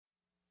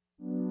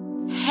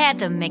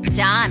Heather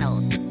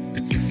McDonald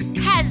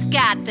has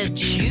got the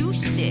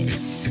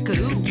juiciest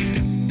scoop.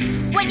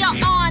 When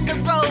you're on the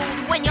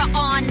road, when you're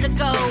on the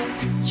go,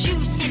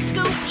 Juicy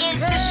Scoop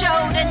is the show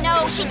to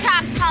know. She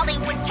talks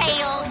Hollywood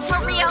tales,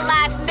 her real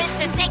life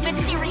Mr. Segment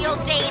serial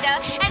data,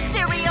 and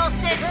serial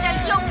sister.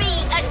 You'll be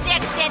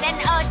addicted and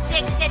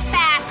addicted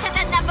fast to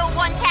the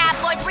 #1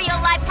 tabloid real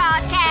life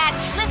podcast.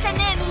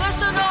 Listen in,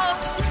 listen up.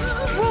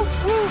 Whoop,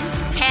 whoop.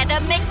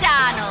 Heather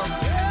McDonald,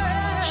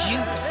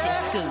 Juicy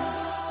Scoop.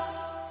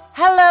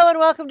 Hello and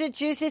welcome to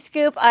Juicy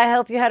Scoop. I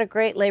hope you had a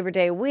great Labor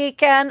Day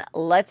weekend.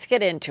 Let's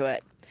get into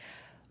it.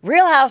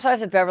 Real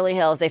Housewives of Beverly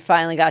Hills, they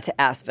finally got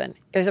to Aspen.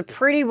 It was a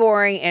pretty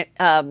boring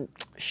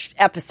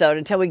episode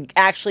until we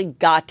actually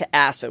got to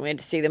Aspen. We had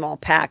to see them all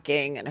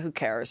packing, and who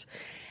cares?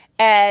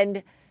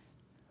 And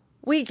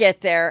we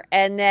get there,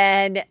 and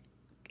then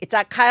it's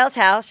at Kyle's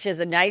house. She has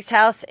a nice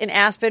house in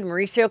Aspen.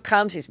 Mauricio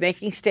comes. He's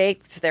making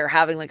steaks. They're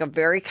having like a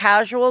very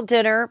casual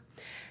dinner,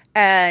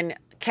 and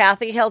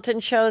Kathy Hilton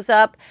shows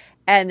up,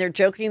 and they're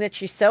joking that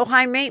she's so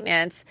high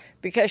maintenance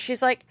because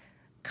she's like,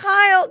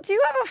 Kyle, do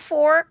you have a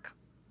fork?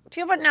 Do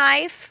you have a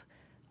knife?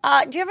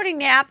 Do you have any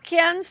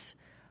napkins?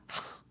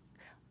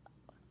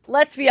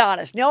 Let's be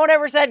honest. No one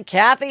ever said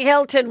Kathy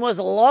Hilton was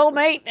low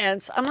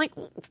maintenance. I'm like,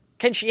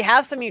 can she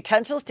have some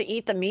utensils to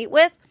eat the meat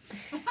with?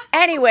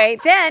 Anyway,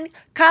 then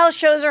Kyle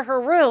shows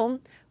her room,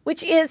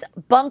 which is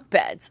bunk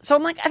beds. So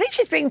I'm like, I think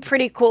she's being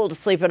pretty cool to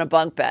sleep in a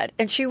bunk bed.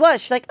 And she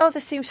was. She's like, oh,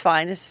 this seems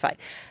fine. This is fine.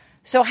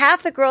 So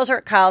half the girls are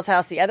at Kyle's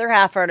house. The other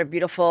half are at a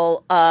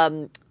beautiful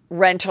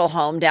rental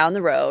home down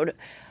the road.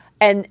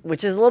 And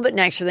which is a little bit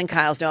nicer than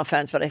Kyle's, no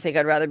offense, but I think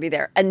I'd rather be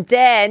there. And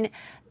then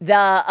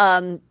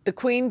the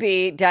queen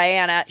bee,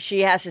 Diana,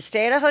 she has to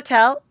stay at a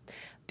hotel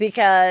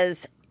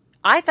because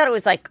I thought it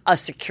was like a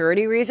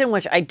security reason,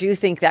 which I do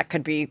think that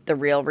could be the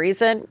real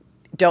reason.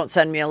 Don't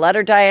send me a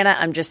letter, Diana.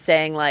 I'm just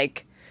saying,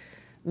 like,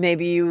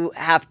 maybe you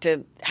have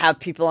to have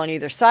people on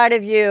either side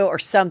of you or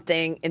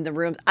something in the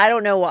rooms. I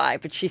don't know why,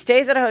 but she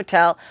stays at a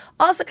hotel.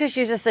 Also because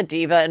she's just a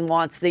diva and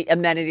wants the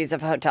amenities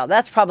of a hotel.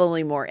 That's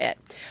probably more it.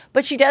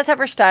 But she does have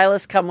her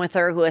stylist come with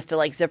her who has to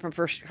like zip up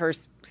her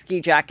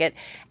ski jacket.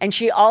 And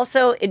she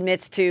also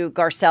admits to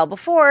Garcelle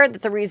before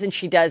that the reason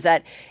she does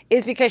that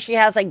is because she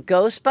has like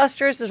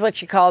Ghostbusters is what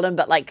she called them,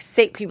 but like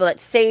people that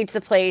sage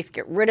the place,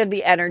 get rid of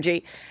the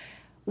energy.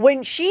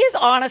 When she is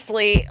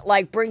honestly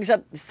like brings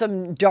up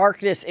some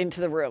darkness into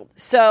the room.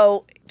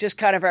 So just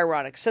kind of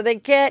ironic. So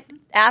they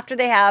after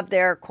they have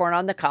their corn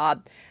on the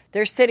cob,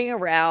 they're sitting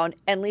around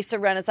and Lisa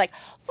Rinna is like,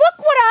 look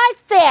what I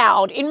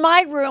found in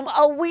my room,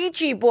 a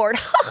Ouija board.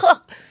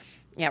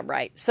 Yeah,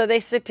 right. So they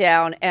sit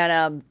down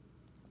and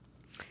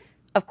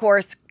of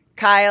course,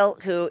 Kyle,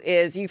 who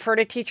is, you've heard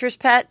of teacher's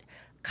pet.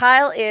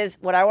 Kyle is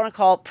what I want to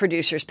call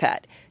producer's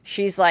pet.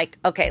 She's like,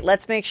 okay,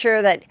 let's make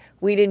sure that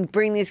we didn't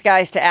bring these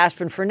guys to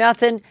Aspen for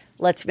nothing.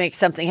 Let's make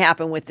something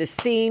happen with this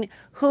scene.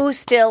 Who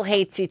still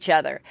hates each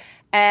other?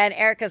 And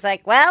Erica's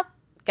like, well,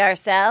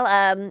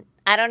 Garcelle,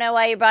 I don't know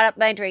why you brought up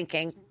my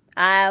drinking.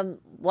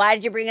 Why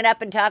did you bring it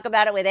up and talk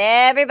about it with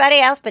everybody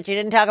else, but you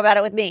didn't talk about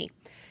it with me?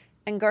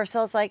 And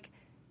Garcelle's like,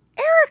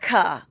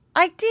 Erica,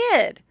 I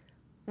did.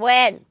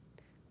 When?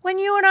 When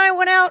you and I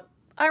went out,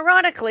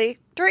 ironically,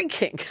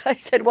 drinking. I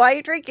said, why are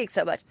you drinking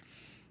so much?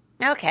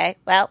 Okay,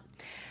 well,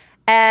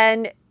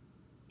 and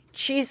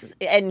she's,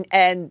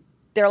 and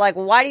they're like,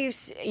 well, why do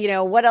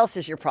you, what else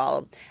is your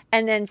problem?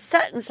 And then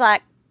Sutton's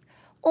like,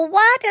 well,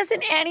 why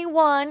doesn't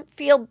anyone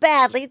feel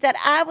badly that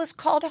I was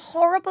called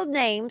horrible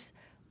names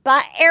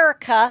by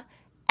Erica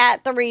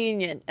at the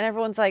reunion? And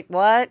everyone's like,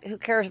 what? Who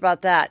cares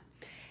about that?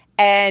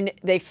 And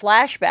they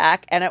flash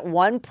back, and at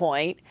one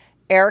point,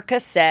 Erica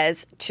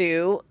says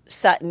to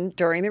Sutton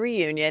during the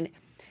reunion,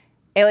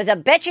 it was a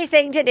bitchy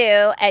thing to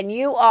do, and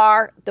you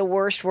are the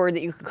worst word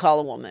that you could call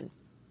a woman.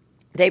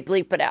 They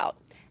bleep it out.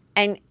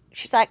 And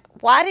she's like,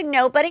 why did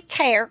nobody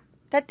care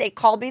that they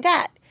called me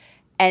that?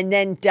 And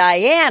then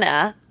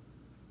Diana,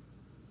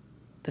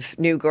 the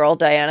new girl,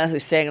 Diana,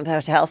 who's staying at the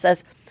hotel,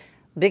 says,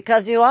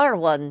 because you are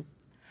one.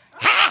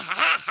 Ha,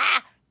 ha,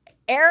 ha.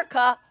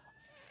 Erica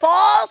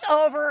falls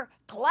over,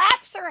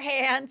 claps her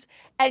hands,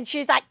 and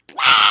she's like,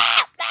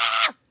 ah,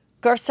 ah.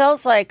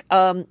 Garcelle's like,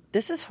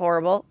 this is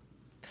horrible.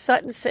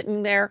 Sutton's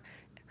sitting there.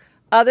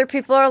 Other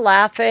people are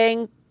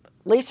laughing.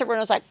 Lisa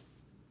Rinna's like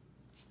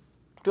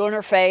doing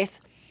her face.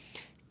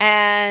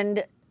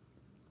 And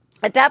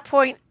at that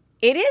point,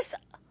 it is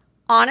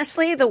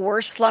honestly the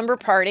worst slumber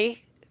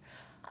party.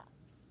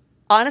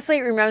 Honestly,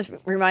 it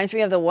reminds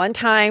me of the one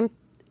time,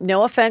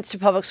 no offense to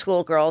public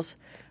school girls,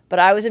 but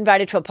I was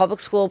invited to a public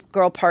school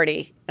girl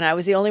party, and I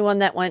was the only one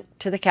that went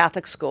to the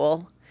Catholic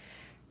school.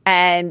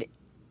 And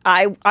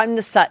I'm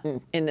the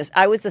Sutton in this.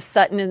 I was the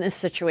Sutton in this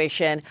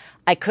situation.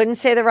 I couldn't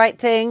say the right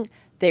thing.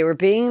 They were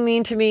being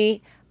mean to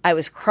me. I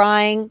was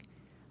crying.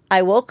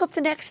 I woke up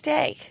the next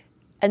day,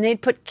 and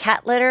they'd put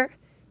cat litter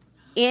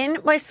in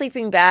my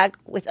sleeping bag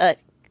with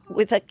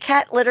a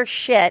cat litter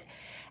shit,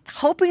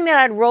 hoping that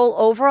I'd roll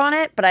over on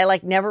it, but I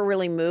never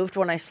really moved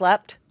when I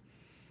slept.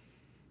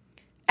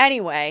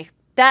 Anyway,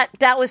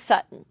 that was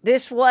Sutton.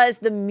 This was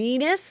the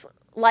meanest,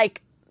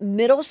 like,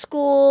 middle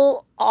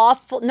school,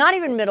 awful, not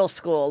even middle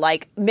school,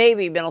 like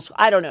maybe middle school.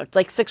 I don't know. It's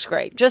like 6th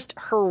grade. Just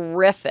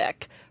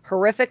horrific.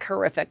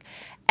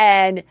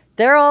 And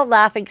they're all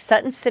laughing.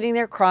 Sutton's sitting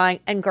there crying.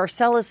 And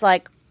Garcella's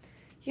like,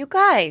 you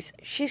guys,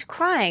 she's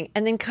crying.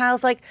 And then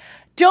Kyle's like,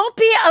 don't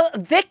be a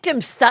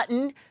victim,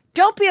 Sutton.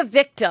 Don't be a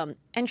victim.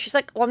 And she's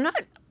like, well,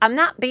 I'm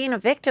not being a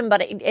victim,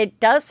 but it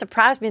does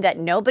surprise me that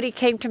nobody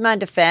came to my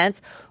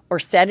defense or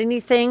said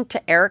anything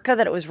to Erica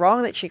that it was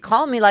wrong, that she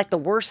called me like the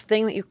worst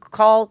thing that you could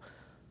call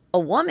a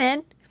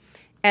woman.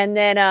 And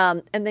then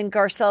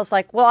Garcella's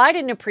like, well, I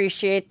didn't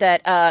appreciate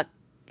that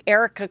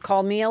Erica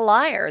called me a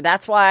liar.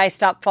 That's why I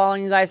stopped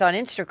following you guys on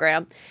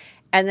Instagram.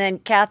 And then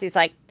Kathy's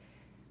like,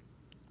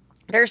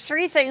 there's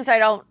 3 things I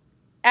don't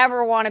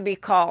ever want to be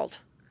called: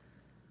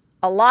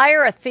 a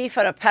liar, a thief,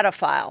 and a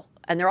pedophile.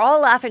 And they're all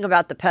laughing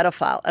about the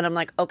pedophile. And I'm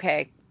like,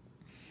 okay,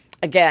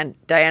 again,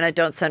 Diana,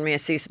 don't send me a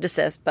cease and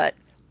desist, but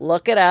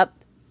look it up.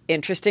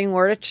 Interesting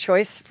word of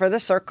choice for the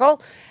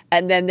circle.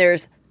 And then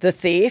there's the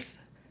thief.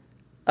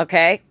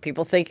 Okay,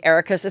 people think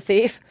Erica's the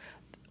thief.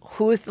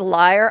 Who's the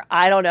liar?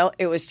 I don't know.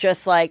 It was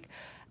just like,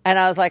 and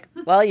I was like,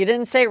 well, you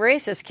didn't say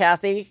racist,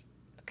 Kathy.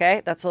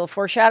 Okay, that's a little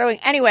foreshadowing.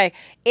 Anyway,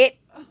 it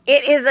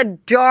is a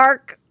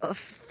dark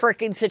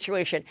freaking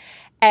situation.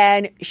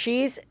 And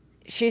she's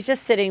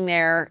just sitting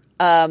there,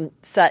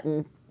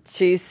 Sutton.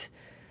 She's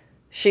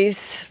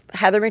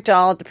Heather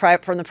McDonald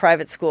from the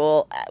private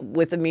school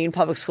with the mean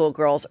public school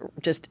girls,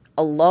 just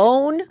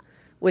alone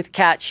with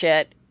cat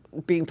shit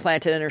being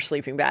planted in her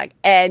sleeping bag.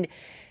 And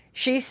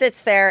she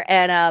sits there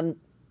and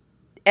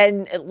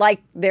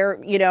like they're,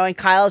 and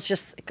Kyle's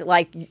just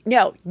like,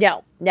 no,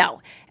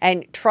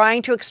 and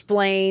trying to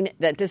explain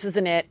that this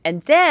isn't it.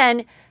 And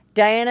then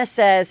Diana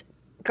says,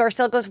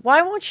 Garcelle goes,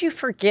 why won't you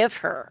forgive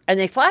her? And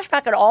they flash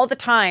back at all the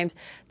times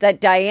that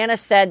Diana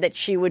said that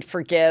she would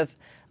forgive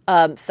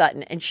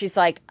Sutton. And she's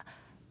like,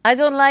 I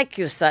don't like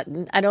you,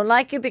 Sutton. I don't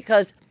like you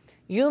because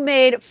you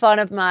made fun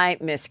of my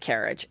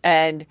miscarriage.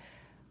 And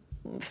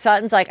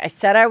Sutton's like, I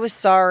said I was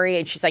sorry.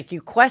 And she's like, you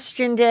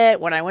questioned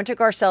it. When I went to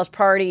Garcelle's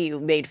party, you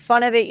made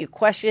fun of it. You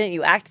questioned it.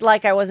 You acted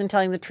like I wasn't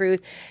telling the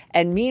truth.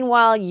 And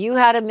meanwhile, you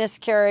had a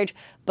miscarriage,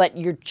 but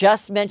you're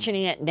just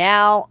mentioning it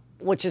now,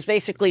 which is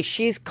basically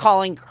she's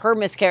calling her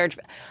miscarriage.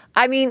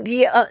 I mean,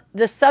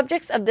 the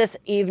subjects of this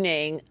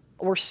evening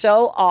were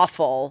so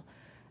awful.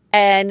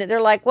 And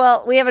they're like,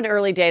 well, we have an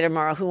early day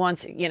tomorrow. Who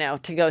wants,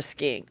 to go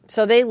skiing?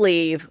 So they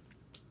leave.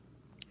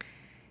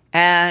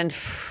 And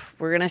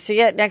we're going to see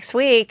it next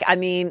week. I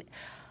mean,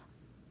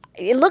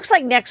 it looks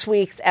like next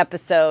week's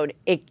episode,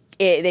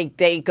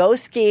 they go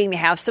skiing, they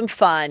have some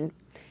fun,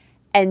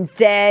 and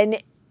then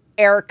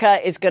Erica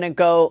is going to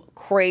go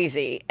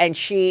crazy. And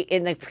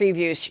in the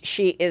previews,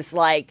 she is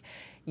like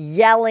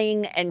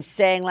yelling and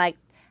saying like,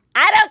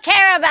 I don't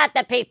care about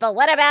the people.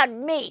 What about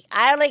me?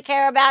 I only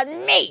care about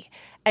me.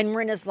 And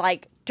Rinna's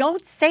like,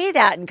 don't say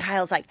that. And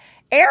Kyle's like,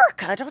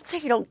 Erica, don't say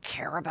you don't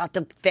care about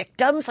the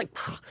victims. Like,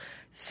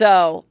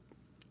 so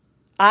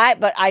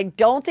but I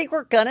don't think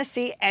we're going to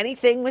see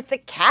anything with the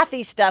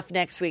Kathy stuff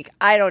next week.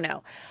 I don't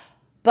know.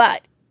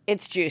 But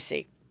it's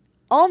juicy.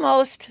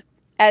 Almost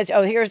as,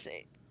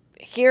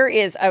 here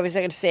is, I was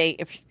going to say,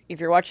 if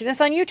you're watching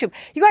this on YouTube,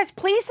 you guys,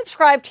 please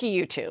subscribe to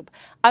YouTube.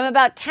 I'm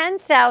about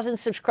 10,000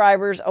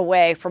 subscribers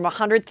away from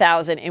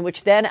 100,000, in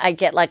which then I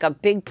get like a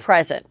big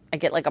present. I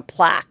get like a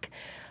plaque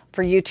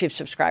for YouTube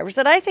subscribers,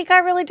 and I think I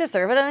really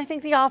deserve it, and I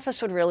think The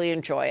Office would really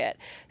enjoy it.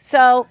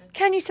 So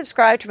can you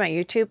subscribe to my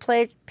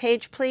YouTube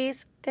page,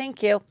 please?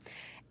 Thank you.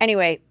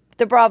 Anyway,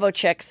 the Bravo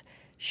chicks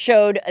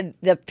showed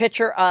the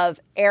picture of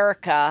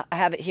Erica, I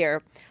have it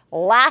here,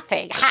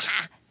 laughing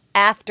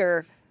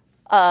after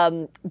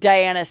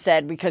Diana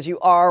said, because you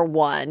are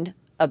one,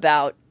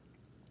 about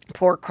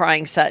poor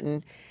crying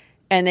Sutton.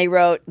 And they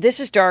wrote, this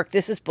is dark,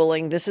 this is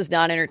bullying, this is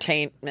not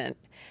entertainment.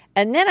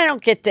 And then I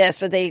don't get this,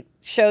 but they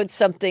showed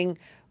something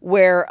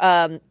where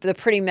the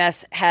Pretty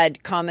Mess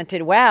had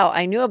commented, wow,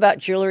 I knew about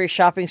jewelry,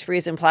 shopping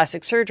sprees, and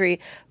plastic surgery,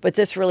 but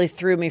this really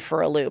threw me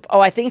for a loop. Oh,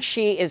 I think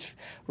she is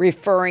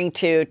referring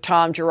to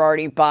Tom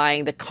Girardi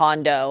buying the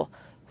condo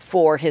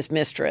for his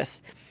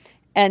mistress.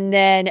 And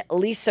then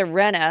Lisa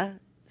Rinna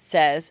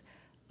says,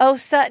 oh,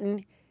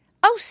 Sutton,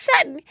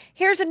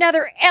 here's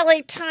another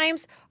LA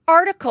Times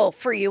article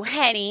for you,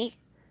 honey.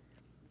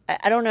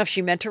 I don't know if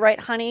she meant to write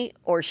honey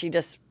or she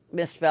just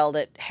misspelled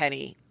it,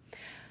 henny.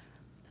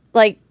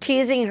 Like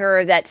teasing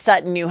her that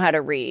Sutton knew how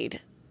to read.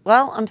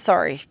 Well, I'm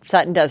sorry.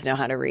 Sutton does know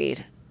how to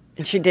read.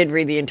 And she did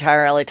read the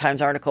entire LA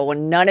Times article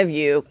when none of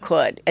you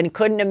could and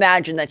couldn't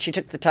imagine that she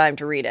took the time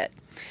to read it.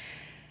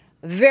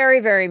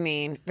 Very, very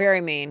mean.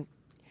 Very mean.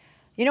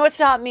 You know what's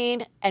not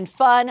mean and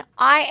fun?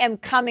 I am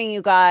coming,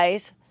 you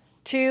guys,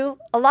 to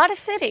a lot of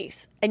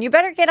cities. And you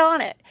better get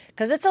on it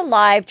because it's a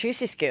live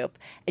Juicy Scoop.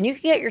 And you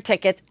can get your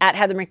tickets at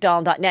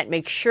heathermcdonald.net.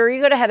 Make sure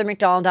you go to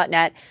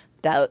heathermcdonald.net.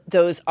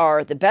 Those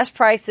are the best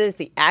prices,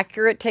 the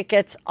accurate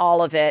tickets,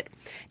 all of it.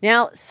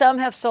 Now, some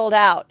have sold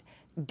out.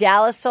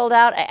 Dallas sold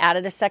out. I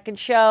added a second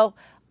show.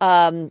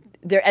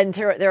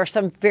 There are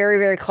some very,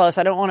 very close.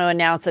 I don't want to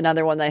announce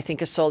another one that I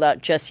think is sold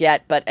out just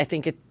yet, but I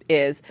think it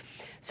is.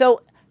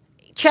 So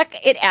check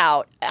it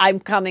out. I'm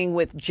coming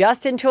with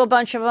Justin to a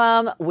bunch of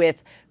them,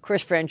 with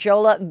Chris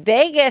Frangiola.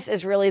 Vegas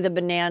is really the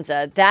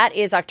bonanza. That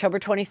is October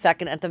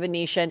 22nd at the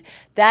Venetian.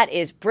 That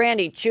is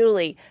Brandy,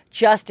 Julie,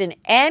 Justin,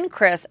 and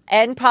Chris,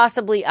 and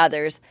possibly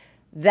others.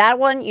 That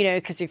one,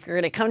 because if you're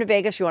going to come to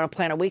Vegas, you want to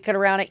plan a weekend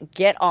around it,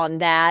 get on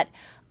that.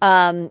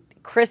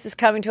 Chris is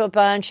coming to a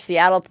bunch,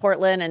 Seattle,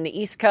 Portland, and the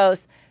East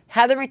Coast.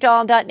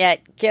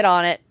 HeatherMcDonald.net, get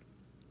on it.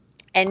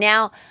 And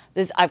now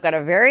I've got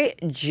a very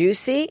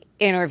juicy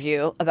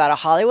interview about a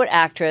Hollywood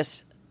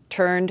actress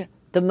turned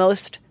the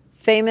most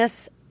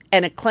famous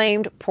and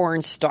acclaimed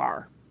porn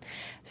star.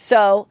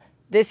 So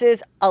this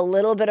is a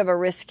little bit of a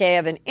risque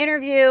of an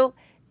interview.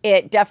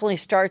 It definitely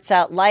starts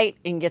out light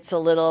and gets a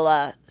little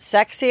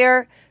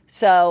sexier.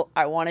 So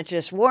I want to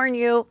just warn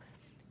you,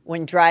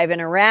 when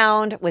driving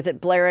around with it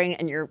blaring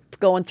and you're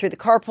going through the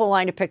carpool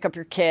line to pick up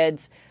your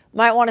kids,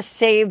 might want to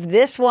save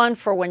this one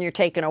for when you're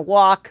taking a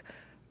walk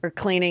or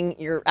cleaning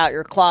out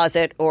your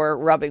closet or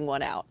rubbing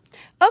one out.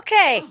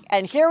 Okay,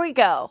 and here we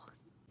go.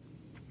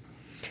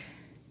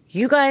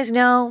 You guys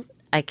know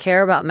I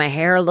care about my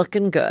hair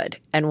looking good,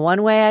 and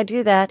one way I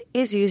do that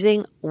is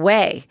using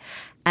Whey.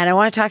 And I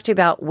want to talk to you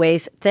about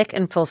Whey's thick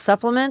and full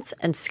supplements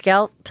and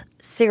scalp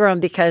serum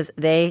because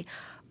they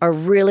are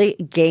really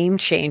game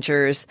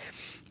changers.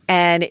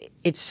 And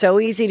it's so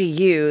easy to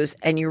use,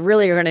 and you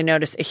really are going to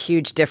notice a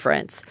huge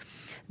difference.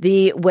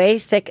 The Whey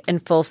Thick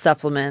and Full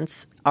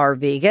supplements are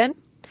vegan,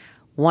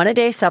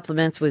 one-a-day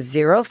supplements with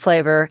zero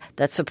flavor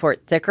that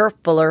support thicker,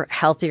 fuller,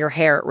 healthier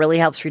hair. It really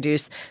helps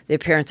reduce the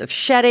appearance of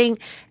shedding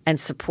and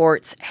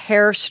supports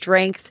hair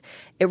strength.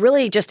 It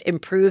really just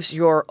improves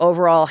your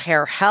overall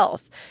hair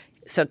health.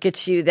 So it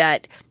gets you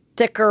that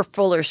thicker,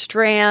 fuller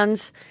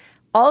strands.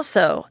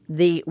 Also,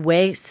 the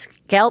Whey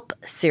Scalp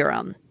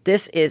Serum.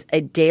 This is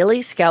a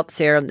daily scalp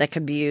serum that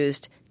can be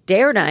used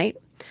day or night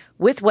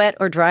with wet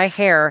or dry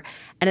hair,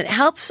 and it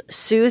helps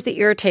soothe the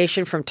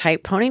irritation from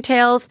tight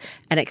ponytails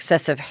and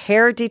excessive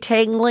hair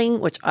detangling,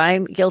 which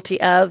I'm guilty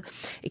of.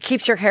 It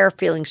keeps your hair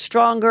feeling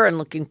stronger and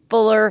looking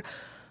fuller,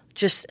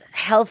 just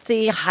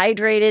healthy,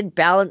 hydrated,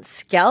 balanced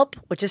scalp,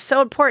 which is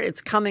so important.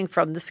 It's coming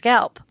from the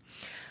scalp.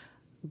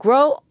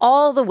 Grow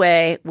all the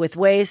way with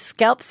Whey's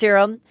Scalp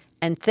Serum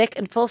and Thick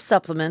and Full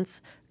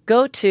supplements.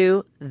 Go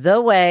to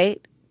TheWay,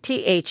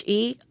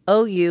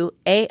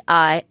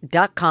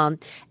 TheOuai.com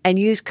and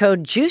use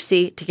code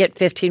JUICY to get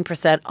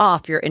 15%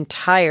 off your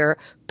entire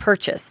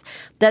purchase.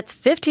 That's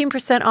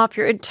 15% off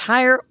your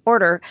entire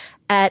order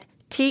at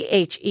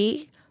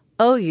TheOuai.com,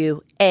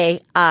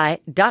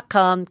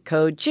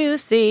 code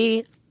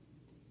JUICY.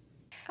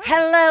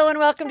 Hello and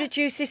welcome to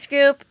Juicy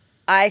Scoop.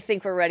 I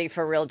think we're ready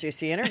for a real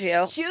juicy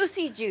interview.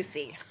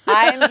 Juicy.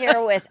 I'm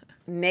here with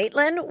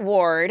Maitland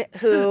Ward,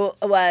 who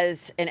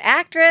was an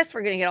actress.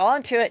 We're going to get all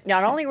into it.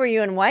 Not only were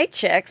you in White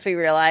Chicks, we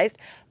realized,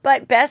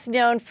 but best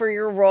known for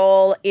your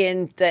role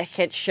in the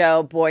hit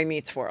show Boy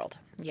Meets World.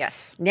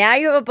 Yes. Now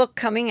you have a book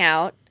coming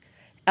out.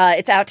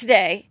 It's out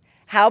today.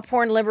 How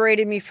Porn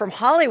Liberated Me from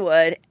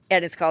Hollywood,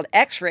 and it's called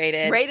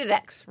X-Rated. Rated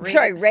X.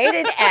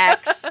 Rated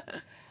X.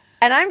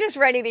 And I'm just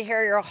ready to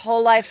hear your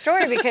whole life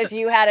story because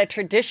you had a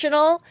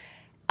traditional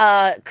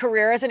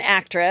career as an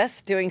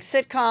actress, doing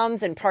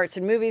sitcoms and parts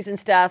in movies and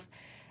stuff.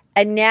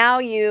 And now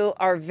you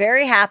are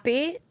very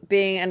happy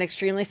being an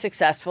extremely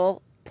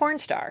successful porn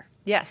star.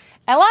 Yes.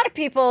 A lot of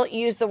people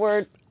use the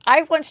word,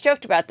 I once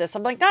joked about this.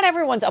 I'm like, not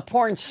everyone's a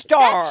porn star.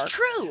 That's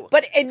true.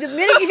 But the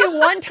minute you do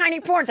one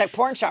tiny porn, it's like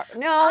porn star.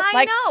 No,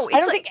 I know. I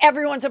don't think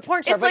everyone's a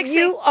porn star, but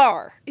you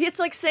are. It's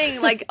like saying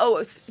like,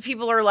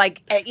 people are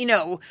like,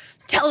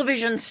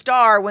 television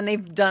star when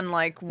they've done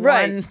like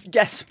one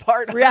guest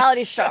part.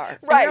 Reality star.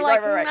 Right.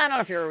 I don't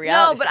know if you're a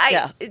reality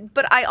star.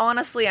 But I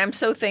honestly, I'm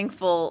so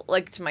thankful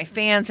like to my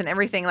fans and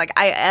everything. Like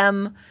I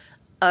am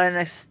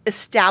an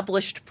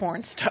established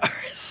porn star.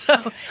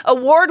 So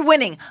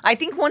award-winning. I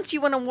think once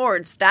you win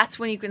awards, that's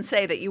when you can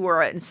say that you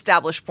were an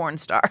established porn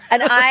star.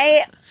 And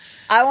I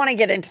want to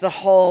get into the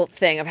whole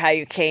thing of how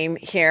you came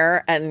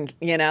here and,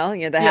 you're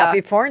the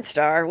happy porn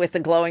star with the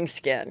glowing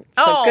skin.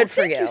 So good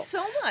for you. Thank you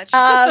so much.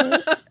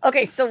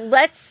 Okay, so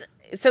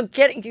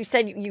you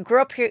said you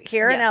grew up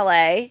here in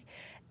LA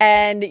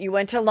and you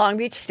went to Long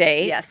Beach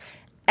State. Yes.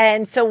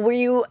 And so were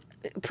you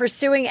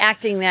pursuing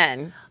acting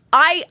then?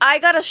 I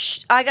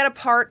got a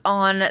part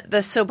on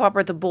the soap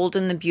opera The Bold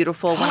and the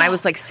Beautiful when I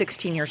was like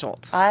 16 years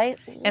old. I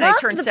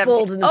turned 17.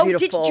 Bold and the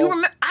Beautiful. Did you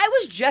remember? I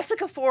was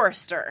Jessica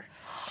Forrester.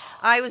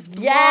 I was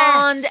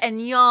blonde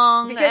and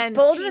young because and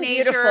Bold teenager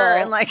and Beautiful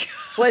and like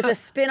was a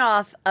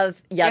spin-off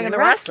of Young and the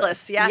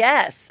Restless. Yes.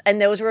 Yes.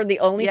 And those were the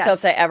only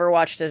soaps I ever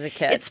watched as a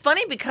kid. It's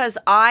funny because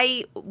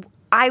I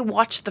I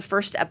watched the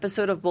first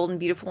episode of Bold and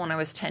Beautiful when I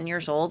was 10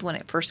 years old when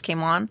it first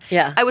came on.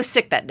 Yeah. I was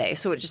sick that day,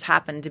 so it just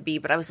happened to be.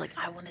 But I was like,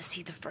 I want to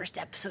see the first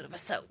episode of a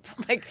soap.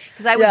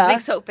 Because I was a big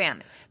soap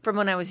fan from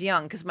when I was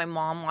young because my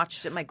mom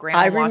watched it, my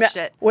grandma watched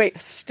it.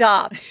 Wait,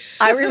 stop.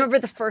 I remember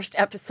the first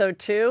episode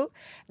too.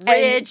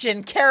 Ridge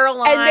and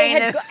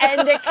Caroline.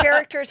 And the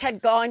characters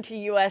had gone to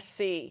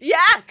USC. Yeah,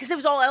 because it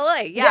was all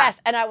LA. Yeah.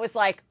 Yes, and I was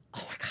like,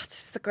 oh my God,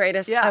 this is the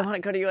greatest. Yeah. I want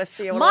to go to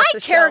USC. I wanna My watch the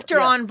character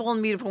show. on Bold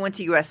and Beautiful went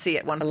to USC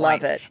at one point.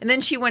 love it. And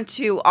then she went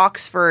to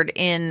Oxford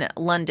in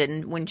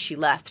London when she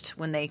left,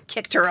 when they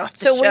kicked her off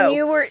the So show. when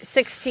you were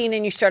 16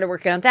 and you started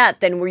working on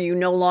that, then were you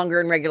no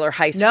longer in regular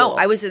high school? No,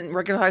 I was in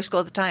regular high school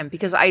at the time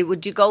because I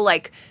would go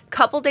like a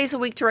couple days a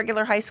week to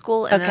regular high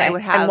school. And then I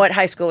would have And what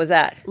high school was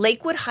that?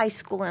 Lakewood High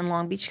School in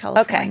Long Beach,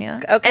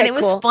 California. Okay, and it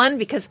was cool. fun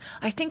because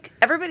I think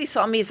everybody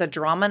saw me as a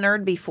drama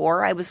nerd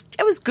before. I was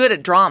good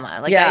at drama.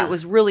 Like Yeah. I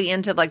was really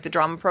into like the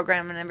drama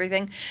program and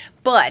everything.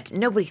 But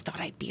nobody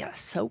thought I'd be a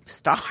soap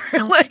star.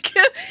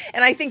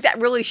 And I think that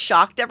really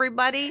shocked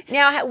everybody.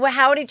 Now,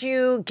 how did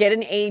you get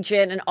an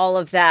agent and all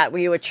of that? Were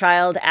you a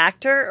child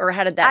actor, or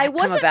how did that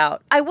come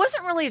about? I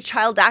wasn't really a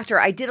child actor.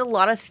 I did a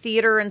lot of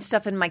theater and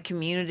stuff in my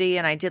community,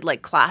 and I did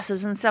like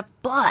classes and stuff.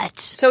 But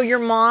So your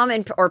mom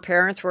or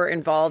parents were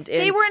involved in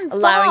they were involved.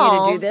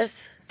 allowing you to do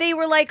this? They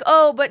were like,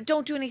 oh, but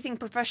don't do anything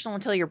professional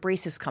until your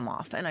braces come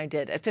off. And I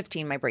did. At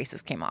 15, my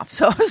braces came off.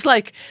 So I was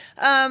like,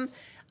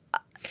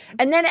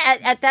 And then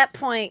at that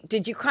point,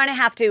 did you kind of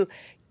have to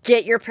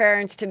get your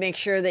parents to make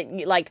sure that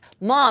you, like,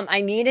 Mom,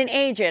 I need an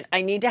agent.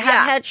 I need to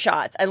have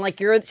headshots. And like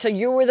you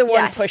were the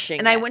one pushing.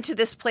 And I went to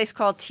this place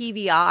called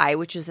TVI,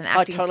 which is an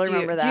acting totally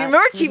studio. remember that. Do you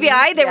remember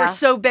TVI? They Yeah. were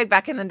so big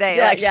back in the day.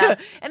 Yeah, like, yeah.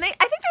 And I think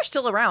they're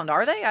still around,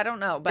 are they? I don't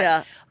know. But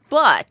Yeah.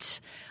 but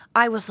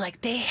I was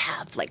like, they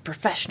have like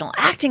professional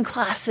acting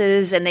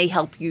classes and they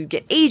help you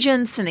get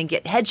agents and they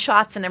get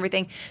headshots and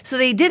everything. So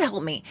they did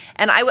help me.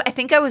 And I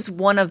think I was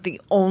one of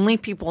the only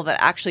people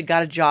that actually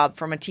got a job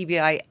from a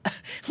TVI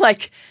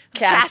like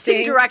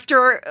casting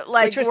director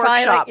like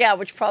workshop.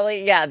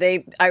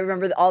 I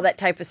remember all that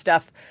type of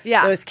stuff.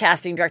 Yeah. Those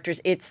casting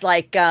directors. It's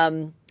like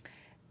you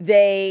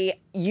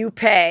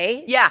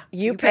pay. Yeah.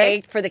 You You pay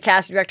pay. for the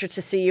casting directors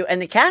to see you,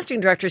 and the casting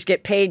directors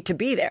get paid to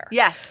be there.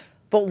 Yes.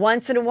 But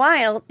once in a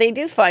while, they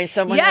do find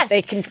someone that Yes.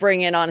 they can bring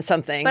in on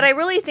something. But I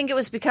really think it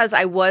was because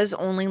I was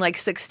only like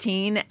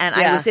 16 and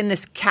Yeah. I was in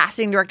this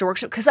casting director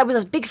workshop because I was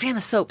a big fan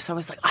of soaps. So I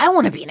was like, I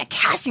want to be in a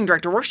casting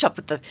director workshop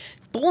with the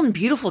Bold and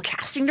Beautiful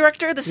casting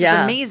director. This is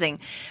amazing.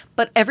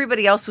 But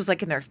everybody else was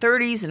like in their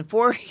 30s and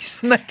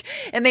 40s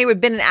and they had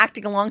been in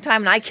acting a long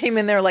time. And I came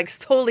in there like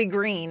totally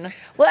green.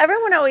 Well,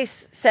 everyone always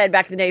said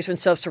back in the days when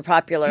soaps were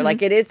popular,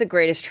 like it is the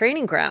greatest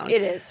training ground.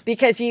 It is.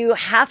 Because you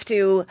have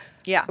to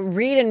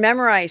read and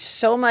memorize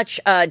so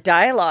much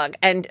dialogue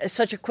and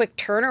such a quick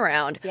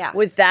turnaround. Yeah.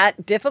 Was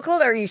that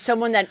difficult, or are you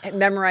someone that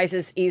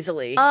memorizes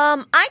easily? I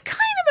kind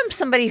of am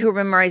somebody who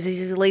memorizes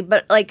easily,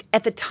 but like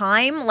at the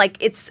time,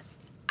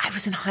 I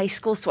was in high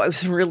school, so I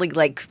was really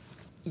like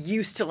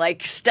used to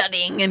like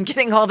studying and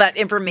getting all that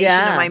information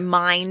in my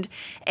mind.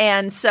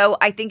 And so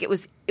I think it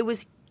was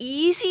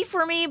easy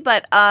for me,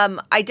 but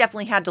I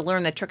definitely had to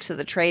learn the tricks of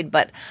the trade.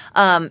 But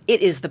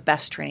it is the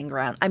best training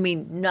ground. I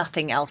mean,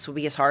 nothing else would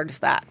be as hard as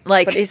that.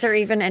 Like, but is there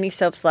even any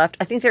soaps left?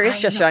 I think there is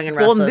just Young and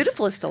Bold Restless. and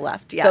Beautiful is still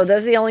left. Yes. So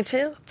those are the only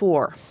two?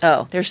 4.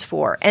 Oh. There's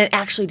 4. And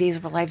actually Days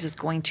of Our Lives is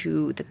going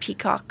to the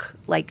Peacock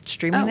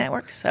streaming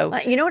network. So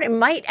You know what? It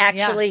might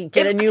actually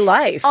get a new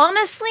life.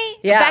 Honestly,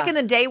 Yeah. back in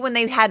the day when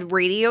they had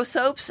radio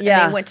soaps and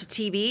Yeah. they went to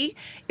TV,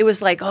 it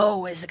was like,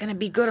 oh, is it going to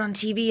be good on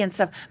TV and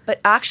stuff? But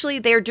actually,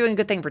 they're doing a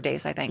good thing for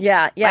Days, I think.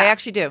 Yeah. I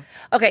actually do.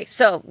 Okay,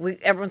 so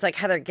everyone's like,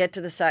 Heather, get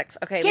to the sex.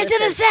 Okay, Get to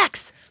the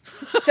sex!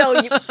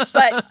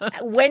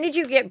 But when did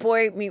you get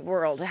Boy Meet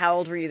World? How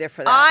old were you there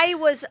for that? I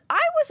was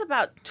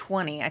about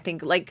 20, I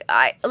think.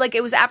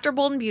 It was after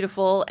Bold and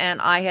Beautiful,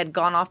 and I had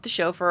gone off the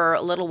show for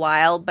a little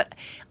while. But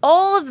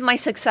all of my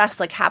success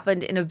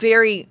happened in a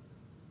very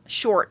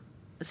short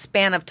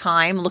span of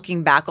time.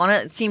 Looking back on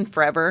it, it seemed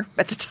forever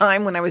at the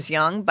time when I was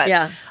young.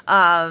 But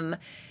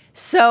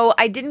so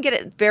I didn't get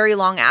it very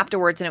long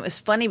afterwards, and it was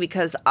funny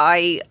because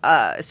I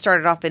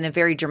started off in a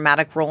very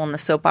dramatic role in the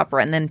soap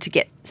opera, and then to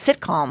get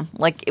sitcom,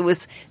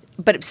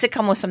 but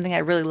sitcom was something I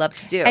really loved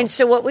to do. And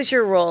so what was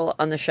your role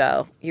on the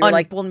show? You were On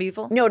like Bold and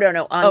Beautiful? No,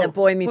 on the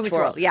Boy Meets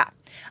World. Yeah.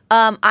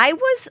 I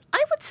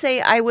would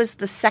say I was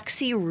the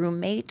sexy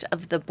roommate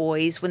of the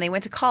boys when they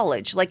went to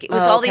college. Like, it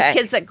was all these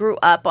kids that grew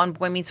up on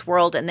Boy Meets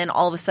World, and then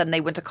all of a sudden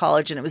they went to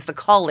college, and it was the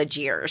college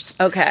years.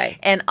 Okay.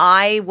 And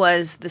I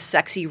was the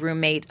sexy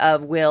roommate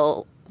of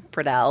Will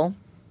Friedle,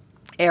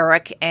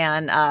 Eric,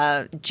 and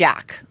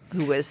Jack,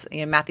 who was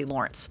Matthew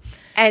Lawrence.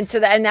 And so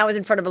that was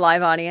in front of a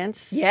live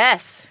audience?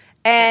 Yes.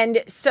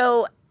 And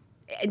so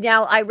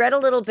now I read a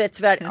little bits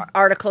about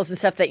articles and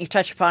stuff that you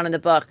touch upon in the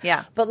book.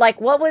 Yeah. But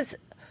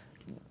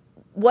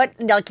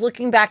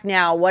looking back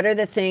now, what are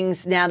the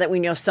things now that we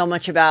know so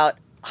much about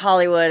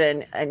Hollywood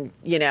and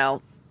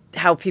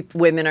how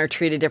women are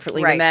treated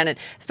differently than men, and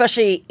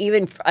especially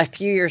even a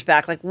few years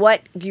back,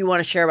 what do you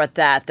want to share about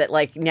that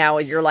now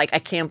you're like, I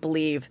can't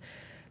believe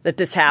that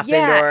this happened,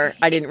 Yeah, or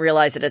I didn't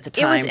realize it at the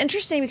time. It was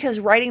interesting because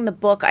writing the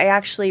book, I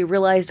actually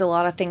realized a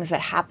lot of things that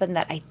happened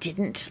that I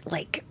didn't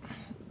like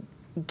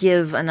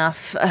give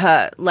enough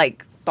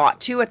like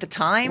thought to at the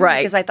time. Right.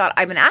 Because I thought,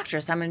 I'm an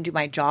actress. I'm going to do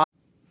my job.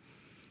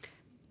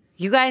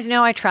 You guys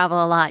know I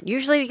travel a lot,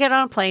 usually to get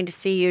on a plane to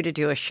see you to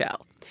do a show.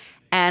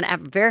 And I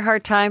have a very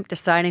hard time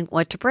deciding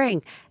what to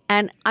bring.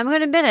 And I'm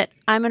going to admit it,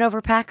 I'm an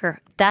overpacker.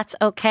 That's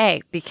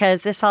okay,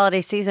 because this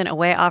holiday season,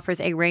 Away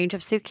offers a range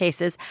of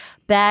suitcases,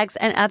 bags,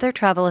 and other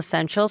travel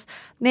essentials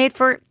made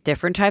for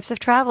different types of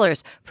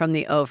travelers, from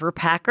the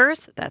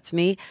overpackers, that's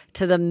me,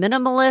 to the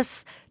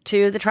minimalists,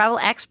 to the travel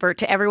expert,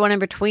 to everyone in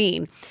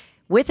between.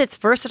 With its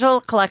versatile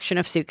collection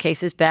of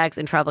suitcases, bags,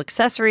 and travel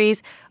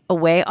accessories,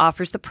 Away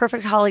offers the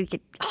perfect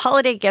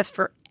holiday gifts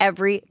for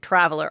every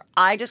traveler.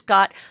 I just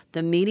got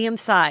the medium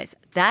size.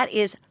 That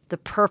is the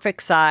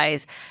perfect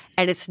size,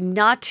 and it's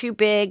not too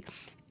big.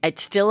 It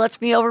still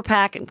lets me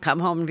overpack and come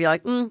home and be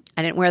like, I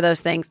didn't wear those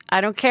things. I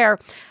don't care,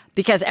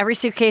 because every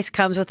suitcase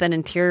comes with an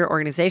interior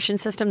organization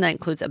system that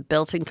includes a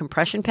built-in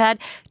compression pad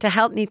to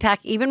help me pack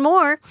even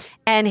more,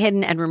 and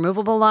hidden and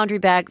removable laundry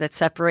bag that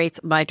separates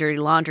my dirty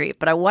laundry.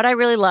 But what I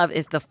really love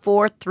is the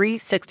 4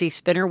 360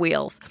 spinner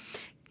wheels,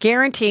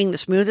 guaranteeing the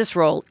smoothest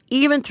roll,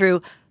 even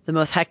through the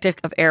most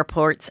hectic of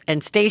airports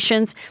and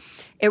stations.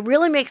 It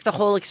really makes the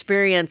whole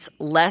experience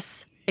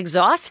less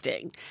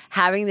exhausting,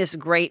 having this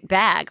great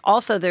bag.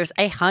 Also, there's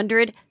a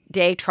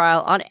 100-day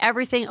trial on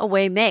everything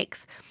Away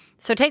makes.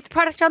 So take the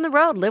product on the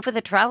road, live with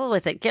it, travel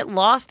with it, get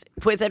lost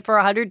with it for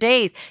 100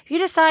 days. If you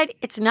decide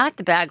it's not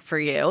the bag for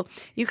you,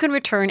 you can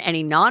return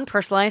any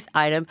non-personalized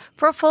item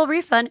for a full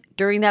refund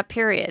during that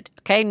period.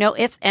 Okay, no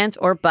ifs, ands,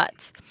 or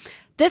buts.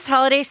 This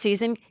holiday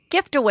season,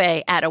 gift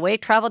away at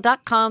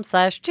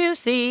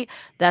awaytravel.com/juicy.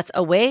 That's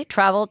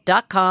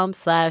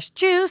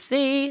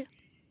awaytravel.com/juicy.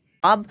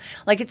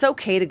 Like, it's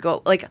okay to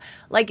go.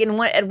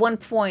 At one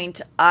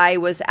point, I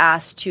was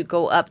asked to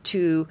go up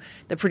to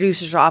the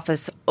producer's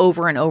office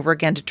over and over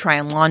again to try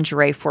on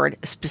lingerie for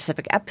a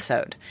specific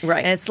episode.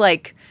 Right. And it's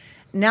like,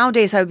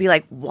 nowadays I would be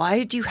like,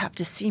 why do you have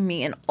to see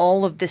me in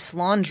all of this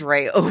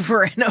lingerie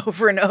over and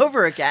over and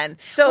over again?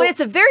 So when it's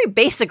a very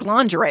basic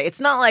lingerie. It's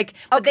not like,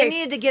 but Okay. they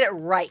needed to get it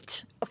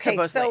right. Okay,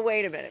 supposedly. so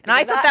wait a minute. And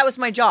I because thought that was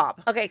my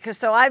job. Okay, because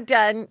so I've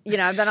done,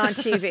 I've been on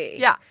TV.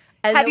 Yeah.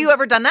 And Have you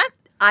ever done that?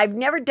 I've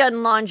never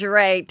done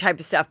lingerie type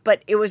of stuff,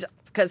 but it was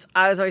because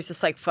I was always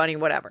just like funny,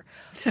 whatever.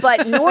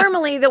 But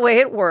normally the way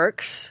it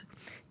works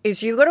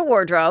is you go to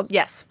wardrobe.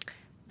 Yes.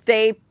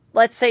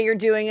 Let's say you're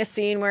doing a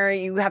scene where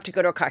you have to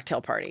go to a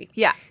cocktail party.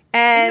 Yeah.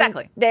 And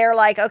exactly. they're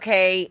like,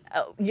 okay,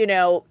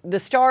 the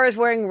star is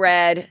wearing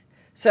red,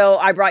 so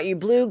I brought you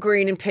blue,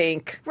 green, and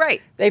pink.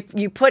 Right.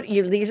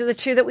 These are the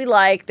two that we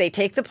like. They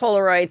take the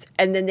Polaroids,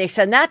 and then they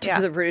send that to Yeah.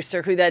 the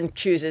producer, who then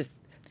chooses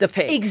the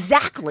pink.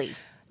 Exactly.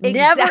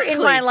 Never in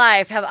my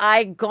life have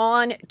I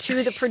gone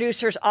to the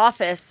producer's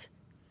office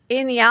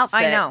in the outfit.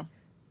 I know.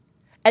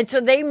 And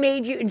so they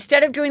made you,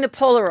 instead of doing the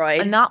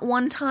Polaroid. Not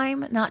one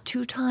time, not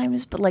 2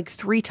 times, but like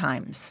 3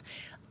 times.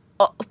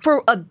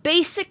 For a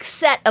basic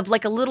set of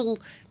like a little,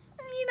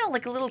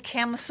 like a little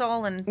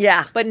camisole and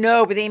Yeah. But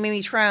they made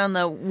me try on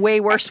the way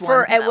worse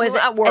one. It was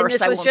Not worse, and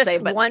this I was won't just say,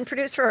 but one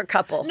producer or a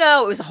couple?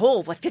 no, it was a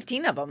whole like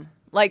 15 of them.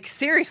 Like,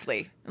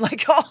 seriously.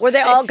 Like, Were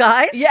they all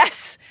guys?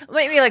 Yes.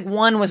 Maybe like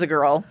one was a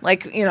girl.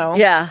 Like,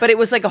 Yeah. But it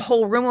was like a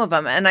whole room of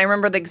them. And I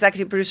remember the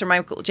executive producer,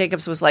 Michael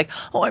Jacobs, was like,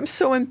 oh, I'm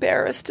so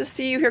embarrassed to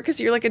see you here because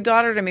you're like a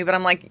daughter to me. But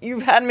I'm like,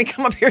 you've had me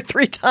come up here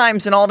 3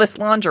 times in all this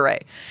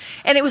lingerie.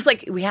 And it was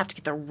like, we have to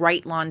get the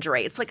right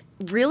lingerie. It's like,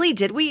 really?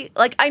 Did we?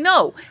 Like, I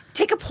know.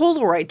 Take a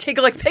Polaroid. Take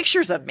like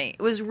pictures of me.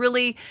 It was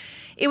really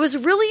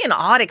an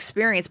odd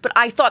experience, but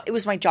I thought it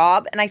was my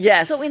job, and I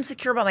felt so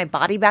insecure about my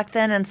body back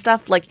then and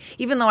stuff. Like,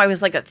 even though I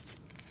was like a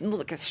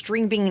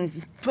string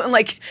bean,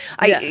 like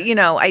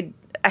I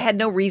had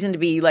no reason to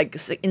be like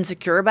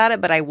insecure about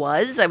it, but I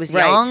was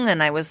young,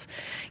 and I was,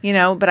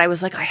 but I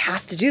was like, I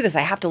have to do this.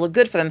 I have to look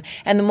good for them.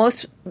 And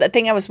the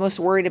thing I was most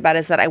worried about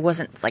is that I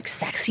wasn't like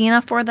sexy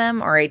enough for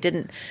them, or I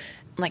didn't.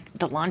 Like,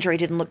 the lingerie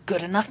didn't look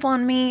good enough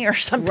on me or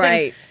something.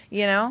 Right.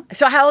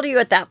 So how old are you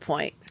at that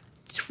point?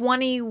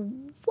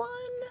 21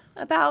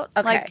 about.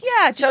 Okay. Like,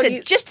 yeah,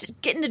 just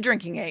getting to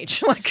drinking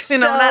age. Like,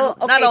 not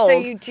old.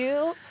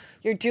 So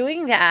you're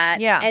doing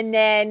that. Yeah. And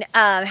then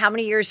how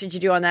many years did you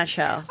do on that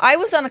show? I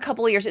was on a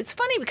couple of years. It's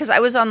funny because I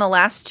was on the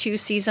last 2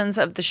 seasons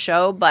of the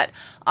show, but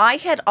I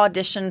had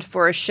auditioned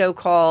for a show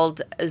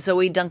called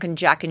Zoe Duncan,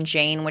 Jack and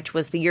Jane, which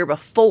was the year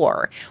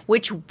before,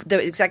 which the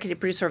executive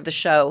producer of the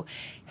show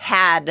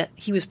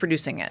he was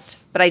producing it,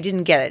 but I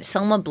didn't get it.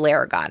 Selma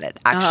Blair got it,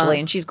 actually,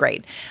 and she's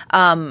great.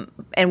 And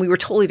we were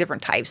totally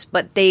different types,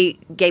 but they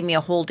gave me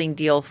a holding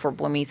deal for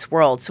Boy Meets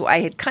World. So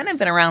I had kind of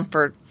been around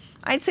for,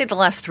 I'd say, the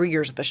last 3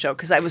 years of the show,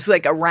 because I was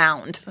like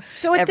around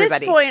So at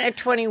everybody. this point, at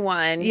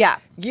 21, Yeah.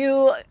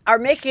 you are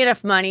making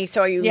enough money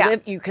so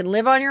you can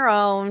live on your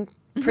own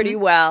pretty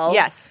well.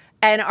 Yes.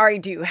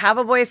 And do you have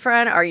a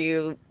boyfriend? Are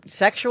you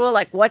sexual?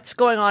 Like, what's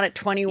going on at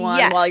 21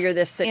 Yes. while you're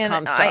this sitcom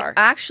And star?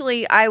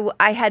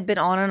 I had been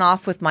on and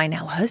off with my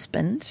now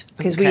husband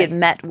because we Okay. had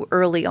met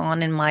early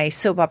on in my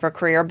soap opera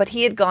career, but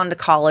he had gone to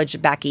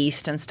college back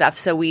east and stuff,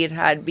 so we'd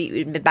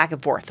been back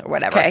and forth or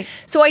whatever. Okay.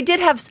 So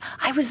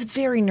I was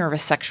very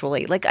nervous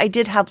sexually. Like, I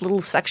did have little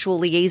sexual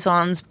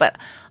liaisons, but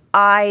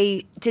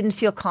I didn't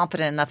feel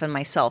confident enough in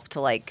myself to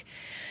like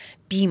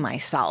be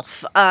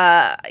myself.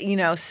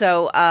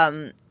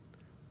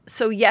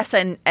 So yes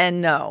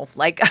and no.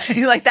 Like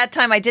like that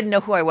time I didn't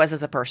know who I was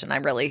as a person.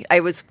 I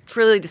was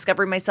truly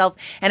discovering myself,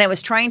 and I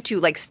was trying to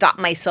like stop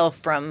myself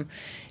from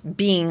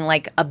being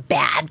like a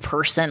bad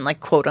person,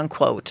 like quote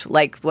unquote,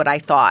 like what I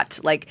thought.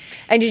 Like,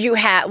 and did you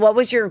have, what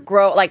was your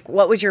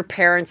what was your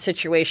parents'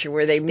 situation?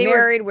 Were they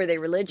married? Were they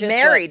religious?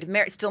 married,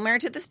 still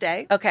married to this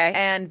day. Okay.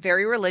 And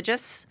very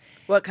religious.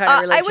 What kind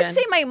of religion? I would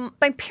say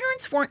my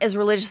parents weren't as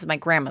religious as my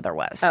grandmother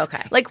was.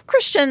 Okay. Like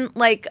Christian,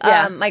 like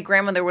Yeah. my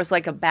grandmother was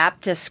like a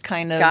Baptist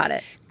kind of. Got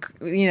it.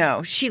 You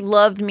know, she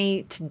loved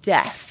me to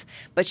death,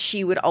 but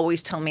she would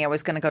always tell me I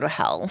was going to go to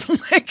hell.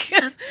 Like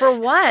For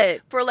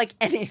what? for like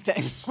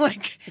anything.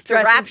 Like the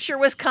Dressing- rapture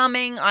was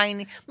coming.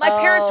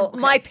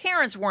 My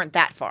parents weren't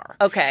that far.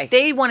 Okay.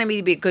 They wanted me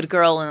to be a good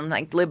girl and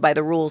like live by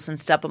the rules and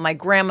stuff. But my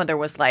grandmother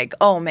was like,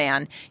 "Oh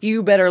man,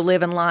 you better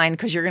live in line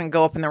because you're going to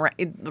go up in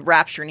the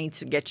rapture needs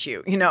to get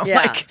you." You know,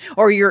 Yeah. like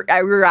or you're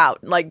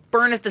out. Like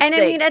burn at the And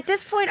stake. I mean, at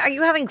this point, are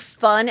you having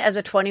fun as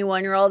a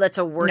 21-year-old that's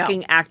a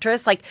working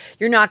actress? Like,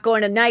 you're not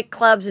going to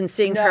nightclubs and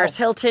seeing No. Paris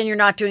Hilton. You're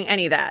not doing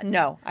any of that.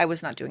 No, I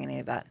was not doing any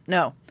of that.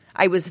 No,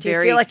 I was Do you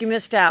very. feel like you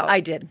missed out? I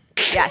did.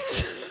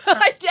 Yes,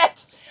 I did.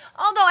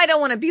 Although I don't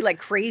want to be like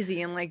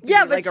crazy and like be,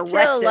 Yeah, but like still,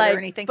 arrested like- or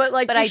anything. but,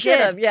 like, you I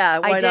should've. did. Yeah,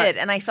 why I not? did,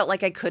 and I felt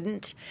like I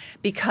couldn't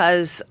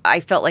because I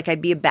felt like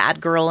I'd be a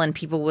bad girl and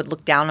people would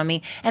look down on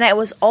me. And I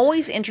was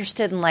always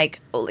interested in like,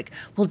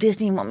 will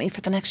Disney want me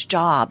for the next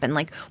job? And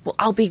like, well,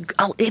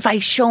 if I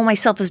show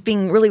myself as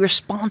being really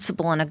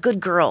responsible and a good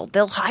girl,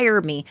 they'll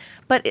hire me.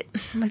 But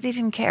like they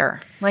didn't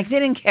care. Like they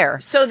didn't care.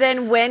 So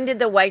then when did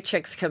the White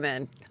Chicks come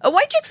in?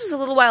 White Chicks was a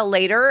little while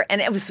later, and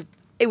it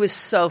was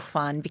so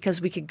fun because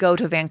we could go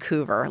to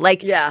Vancouver.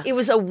 Like, Yeah. it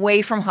was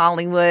away from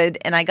Hollywood,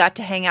 and I got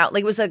to hang out.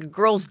 Like, it was like a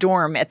girls'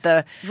 dorm at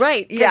the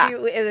Right. 'Cause Yeah.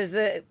 it was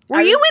the. Were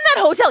you in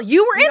that hotel?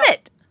 You were in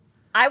it.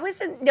 I was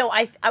in. No,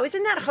 I was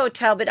in that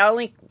hotel, but I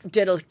only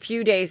did a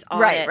few days on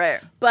Right, it. right.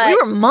 But We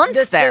were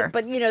months there.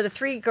 But the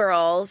three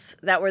girls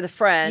that were the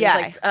friends. Yeah,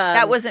 like,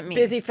 that wasn't me.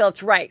 Busy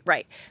Phillips. Right.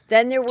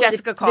 Then there were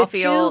Jessica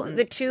Caulfield.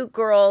 the two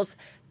girls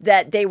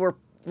that they were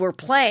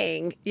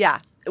playing. Yeah.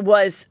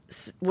 Was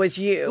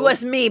you? It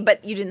was me,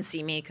 but you didn't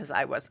see me because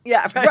I was.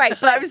 Yeah, Right,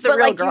 but I was the real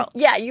like, girl.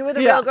 you were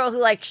the Yeah. real girl who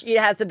like she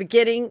has the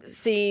beginning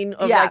scene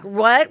of Yeah. like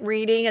what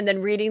reading and then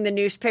reading the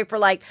newspaper.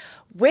 Like,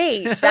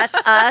 wait, that's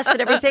us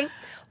and everything.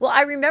 Well,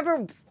 I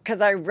remember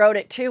because I wrote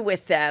it too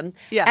with them.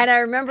 Yeah. and I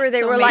remember they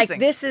So were amazing. like,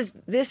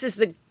 this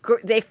is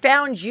they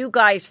found you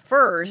guys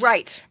first,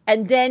 Right.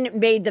 and then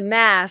made the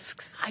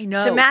masks. I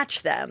know. to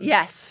match them.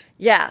 Yes.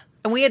 yeah.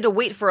 And we had to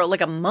wait for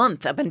like a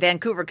month up in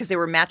Vancouver because they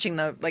were matching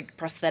the like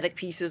prosthetic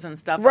pieces and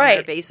stuff on Right.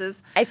 their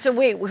faces. And so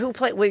wait, who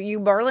played? Were you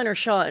Marlon or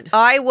Sean?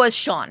 I was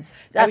Sean.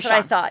 That's what I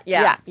Sean. thought.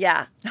 Yeah.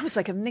 I was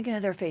like, I'm thinking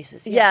of their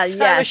faces. Yeah, Yes,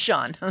 yeah. I was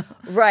Sean.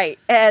 Right.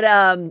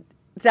 And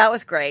that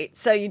was great.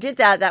 So you did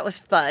that. That was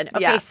fun.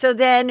 Okay. Yeah. So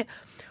then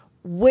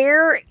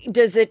where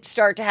does it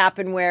start to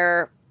happen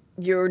where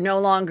you're no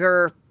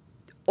longer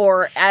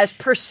or as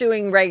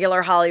pursuing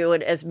regular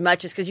Hollywood as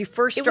much as because you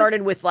first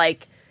started with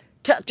like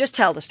just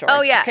tell the story.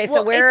 Oh yeah. Okay. So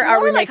Well, where it's are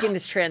more we like making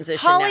this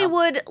transition now?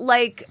 Hollywood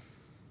like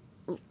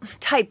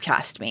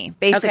typecast me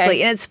basically,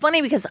 Okay. and it's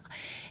funny because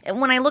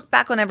when I look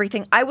back on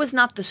everything, I was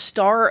not the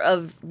star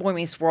of Boy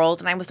Meets World,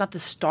 and I was not the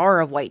star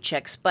of White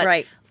Chicks, but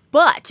Right.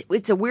 But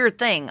it's a weird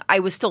thing. I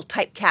was still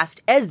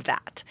typecast as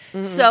that.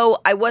 Mm-hmm. So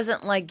I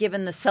wasn't like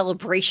given the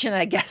celebration,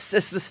 I guess,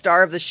 as the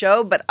star of the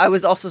show, but I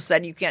was also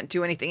said you can't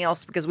do anything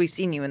else because we've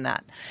seen you in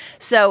that.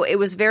 So it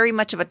was very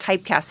much of a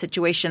typecast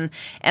situation.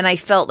 And I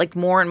felt like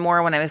more and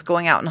more when I was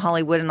going out in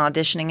Hollywood and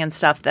auditioning and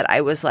stuff that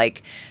I was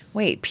like,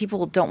 wait,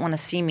 people don't want to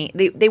see me.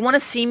 They want to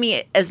see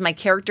me as my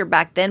character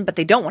back then, but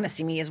they don't want to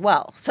see me as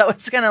well. So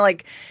it's kind of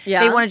like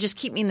Yeah. they want to just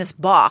keep me in this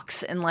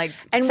box and like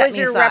And set was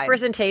me your aside.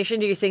 representation,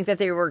 do you think that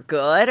they were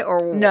good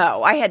or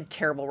No, I had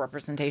terrible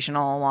representation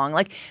all along.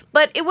 Like,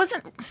 but it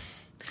wasn't.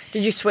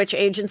 did you switch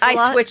agents a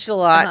lot? I switched a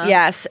lot, Uh-huh.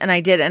 yes, and I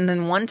did. And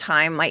then one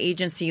time, my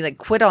agency like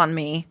quit on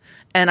me,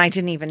 and I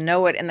didn't even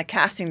know it. And the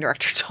casting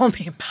director told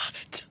me about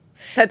it.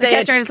 That The they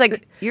casting had- director's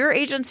like, "Your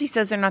agency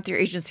says they're not your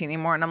agency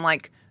anymore," and I'm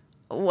like,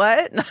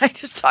 "What?" And I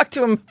just talked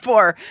to them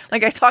before.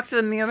 Like, I talked to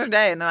them the other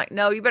day, and they're like,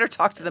 "No, you better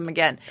talk to them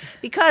again,"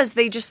 because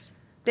they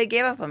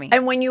gave up on me.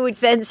 And when you would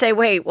then say,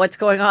 wait, what's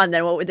going on?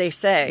 Then what would they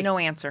say? No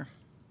answer.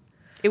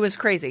 It was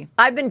crazy.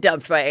 I've been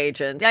dumped by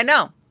agents. I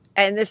know.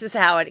 And this is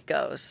how it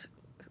goes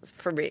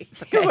for me.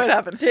 Okay. What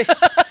happened?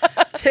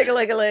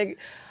 Tick-a-ling-a-ling.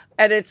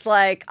 And it's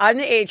like, I'm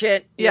the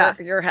agent. Yeah.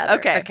 You're Heather.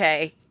 Okay.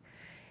 Okay.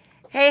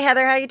 Hey,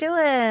 Heather, how you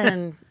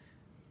doing?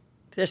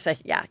 Just say,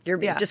 yeah,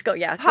 just go,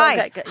 yeah.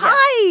 Hi. Go, yeah.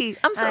 Hi.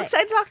 I'm so Hi.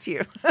 excited to talk to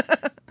you.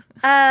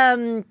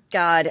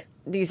 God,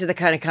 these are the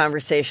kind of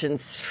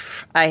conversations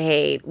I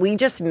hate. We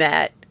just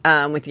met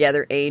with the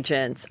other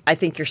agents. I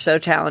think you're so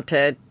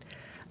talented.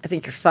 I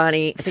think you're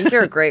funny. I think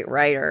you're a great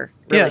writer.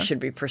 Really should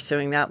be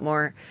pursuing that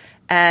more.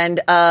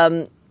 And,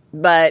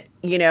 but,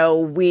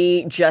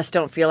 we just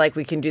don't feel like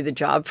we can do the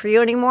job for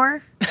you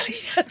anymore.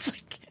 It's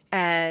like,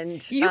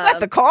 and you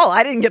got the call.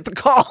 I didn't get the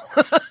call.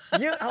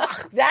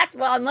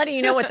 I'm letting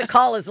you know what the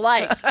call is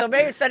like. So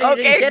maybe it's better you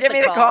Okay, didn't get give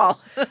me the call.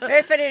 Maybe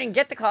it's better you didn't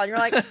get the call. And you're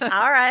like,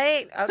 all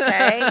right,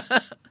 okay.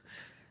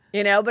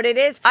 But it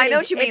is pretty, I know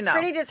what you mean, it's though.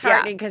 pretty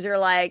disheartening because you're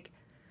like,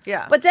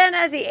 Yeah. But then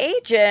as the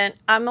agent,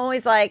 I'm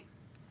always like,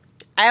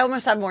 I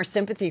almost have more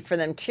sympathy for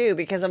them too,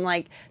 because I'm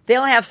like, they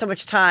only have so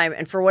much time,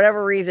 and for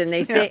whatever reason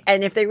they think,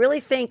 and if they really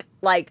think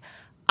like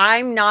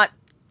I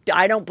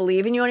don't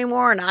believe in you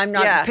anymore, and I'm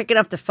not picking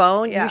up the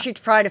phone, you should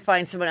try to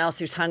find someone else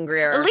who's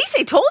hungrier. At least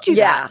they told you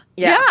that.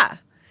 Yeah.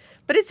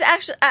 But it's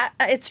actually,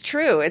 it's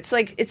true. It's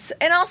like,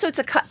 and also it's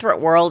a cutthroat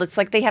world. It's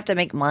like they have to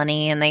make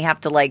money, and they have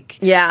to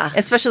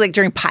especially like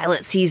during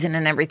pilot season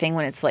and everything,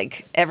 when it's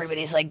like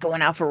everybody's like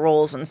going out for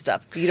roles and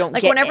stuff. You don't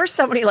like get whenever it.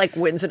 somebody like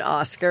wins an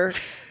Oscar,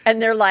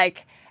 and they're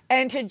like,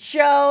 and to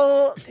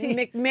Joe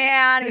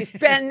McMahon, who's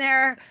been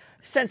there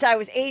since I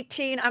was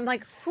 18, I'm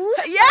like, who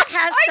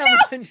has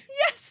someone?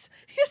 Yes.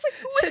 Yes, like,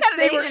 who has had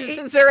an agent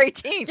since they're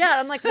 18? Yeah,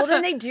 I'm like, well,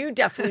 then they do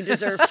definitely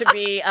deserve to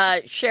be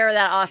share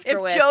that Oscar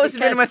If with. Joe's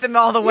been with him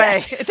all the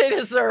way, they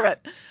deserve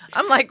it.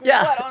 I'm like,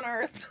 what on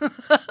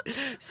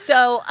earth?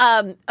 So,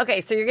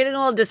 okay, so you're getting a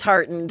little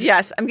disheartened.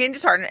 Yes, I'm getting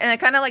disheartened, and I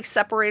kind of like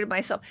separated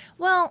myself.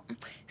 Well,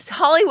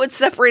 Hollywood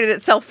separated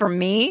itself from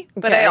me,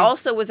 but I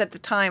also was at the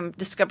time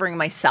discovering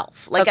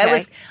myself. Like I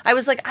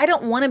was like, I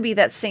don't want to be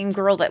that same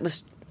girl that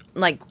was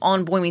like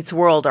on Boy Meets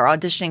World or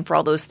auditioning for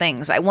all those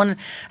things. I wanted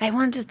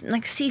to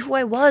like see who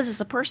I was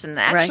as a person. And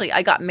actually,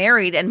 I got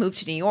married and moved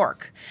to New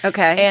York.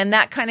 Okay. And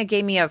that kind of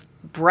gave me a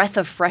breath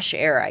of fresh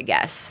air, I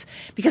guess,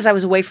 because I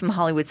was away from the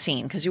Hollywood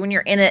scene. Because when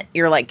you're in it,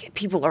 you're like,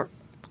 people are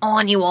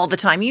on you all the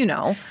time,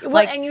 Well,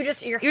 like, and you're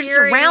just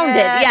around it.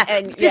 Yeah.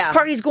 And, this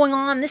party's going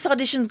on, this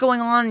audition's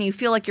going on, and you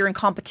feel like you're in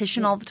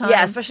competition all the time.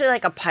 Yeah, especially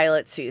like a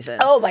pilot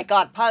season. Oh my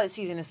God, pilot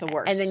season is the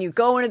worst. And then you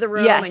go into the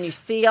room and you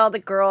see all the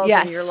girls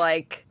and you're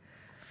like,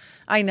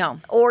 I know.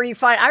 Or you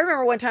find, I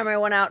remember one time I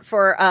went out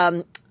for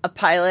a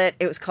pilot.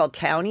 It was called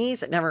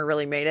Townies. It never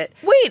really made it.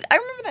 Wait, I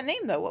remember that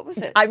name though. What was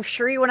it? I'm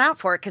sure you went out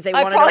for it because they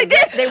wanted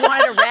they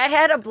wanted a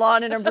redhead, a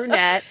blonde, and a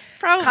brunette.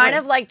 Probably. Kind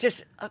of like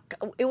just,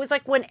 it was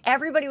like when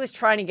everybody was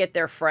trying to get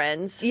their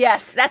friends.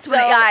 Yes, that's so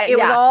when it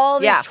was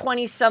all these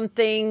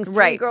 20-something,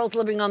 three girls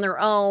living on their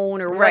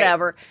own or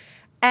whatever.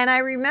 And I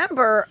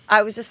remember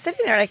I was just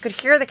sitting there and I could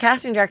hear the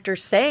casting director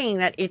saying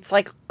that it's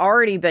like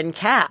already been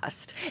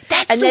cast.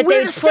 That's and the that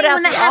weirdest they put thing out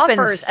when the that happens.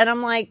 offers. And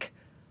I'm like,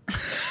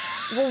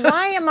 well,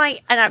 why am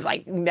I? And I've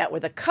like met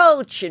with a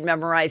coach and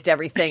memorized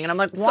everything. And I'm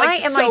like, why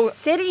am I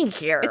sitting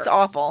here? It's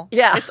awful.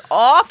 Yeah. It's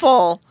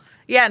awful.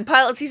 Yeah, and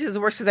pilot season is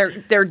worse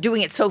because they're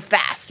doing it so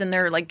fast, and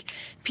they're like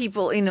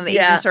people, the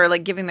agents are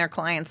like giving their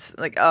clients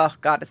like, oh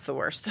God, it's the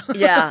worst.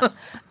 Yeah.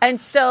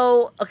 And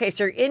so, okay,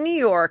 so you're in New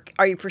York.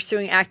 Are you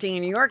pursuing acting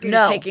in New York? Or you're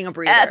just taking a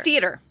breather?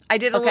 Theater. I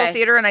did a little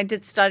theater and I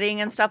did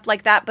studying and stuff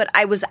like that. But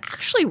I was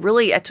actually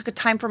I took a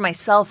time for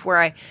myself where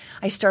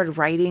I started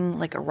writing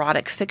like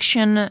erotic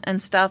fiction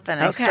and stuff. And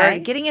I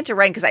started getting into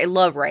writing because I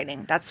love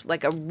writing. That's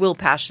like a real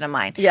passion of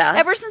mine. Yeah.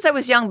 Ever since I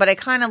was young, but I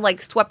kind of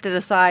like swept it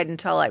aside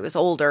until I was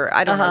older.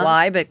 I don't know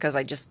why, because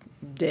I just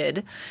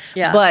did.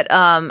 Yeah. But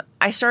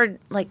I started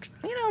like,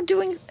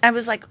 I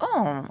was like,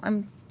 oh,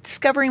 I'm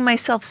discovering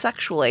myself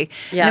sexually.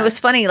 Yeah. And it was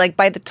funny, like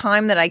by the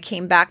time that I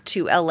came back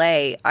to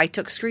LA, I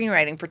took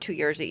screenwriting for 2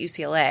 years at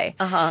UCLA.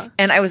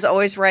 And I was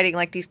always writing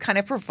like these kind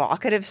of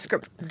provocative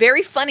scripts,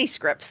 very funny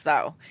scripts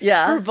though.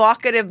 Yeah.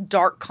 Provocative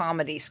dark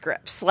comedy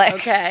scripts.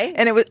 Like,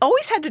 and it was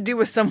always had to do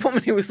with some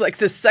woman who was like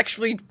this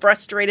sexually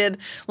frustrated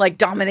like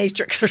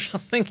dominatrix or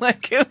something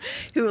like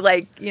who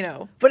like,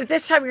 But at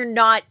this time you're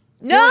not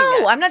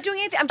I'm not doing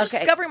anything. I'm just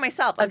discovering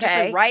myself. I'm just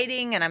like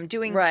writing and I'm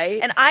doing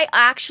And I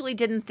actually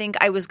didn't think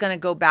I was going to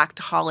go back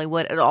to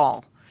Hollywood at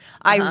all.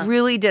 I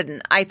really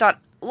didn't. I thought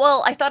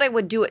I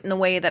would do it in the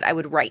way that I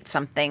would write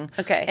something.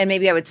 Okay. And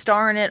maybe I would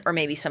star in it or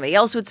maybe somebody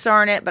else would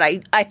star in it.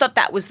 But I thought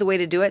that was the way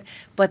to do it.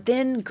 But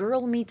then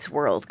Girl Meets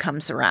World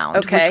comes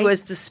around, which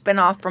was the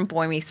spinoff from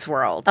Boy Meets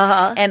World.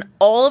 And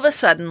all of a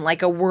sudden,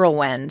 like a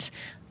whirlwind,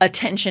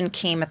 attention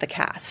came at the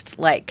cast.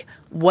 Like,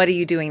 what are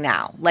you doing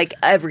now? Like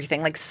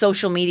everything, like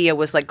social media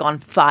was like on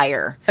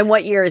fire. And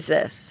what year is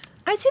this?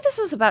 I'd say this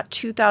was about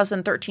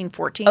 2013,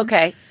 14.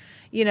 Okay.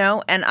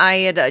 And I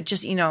had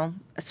just,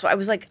 so I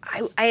was like,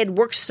 I had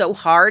worked so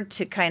hard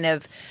to kind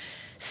of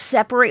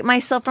separate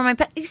myself from my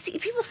past. You see,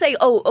 people say,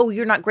 oh,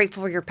 you're not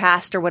grateful for your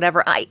past or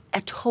whatever. I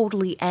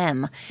totally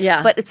am.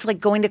 Yeah. But it's like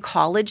going to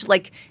college,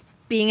 like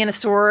being in a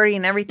sorority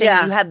and everything.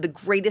 Yeah. You had the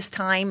greatest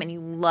time and you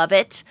love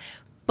it.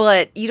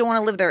 but you don't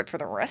want to live there for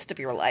the rest of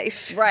your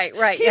life. Right.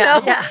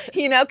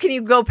 You know, can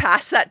you go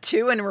past that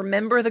too and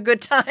remember the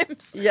good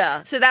times?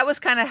 Yeah. So that was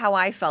kind of how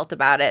I felt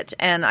about it,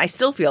 and I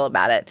still feel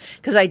about it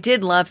because I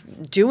did love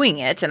doing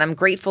it, and I'm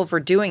grateful for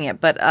doing it.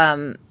 But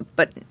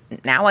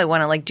now I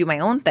want to like do my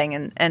own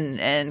thing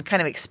and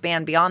kind of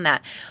expand beyond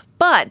that.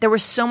 But there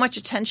was so much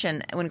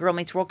attention when Girl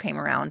Meets World came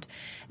around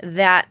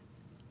that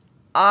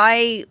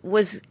I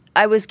was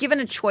given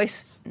a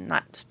choice,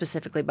 not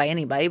specifically by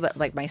anybody, but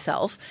like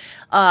myself.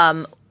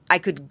 I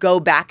could go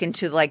back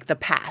into like the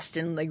past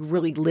and like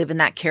really live in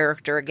that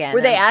character again. Were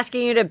they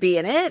asking you to be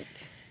in it?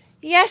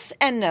 Yes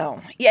and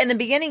no. Yeah, in the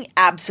beginning,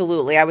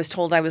 absolutely. I was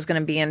told I was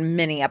going to be in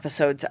many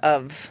episodes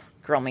of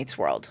Girl Meets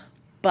World.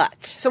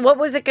 But So what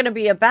was it going to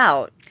be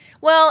about?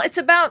 well, it's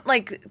about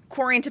like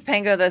Corey and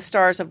Topanga, the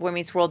stars of Boy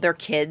Meets World. They're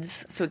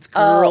kids, so it's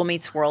Girl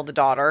Meets World, the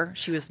daughter.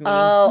 She was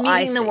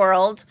meeting the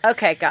world.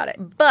 Okay, got it.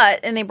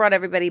 And they brought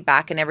everybody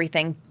back and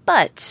everything.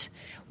 But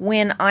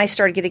when I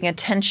started getting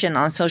attention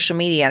on social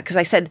media, because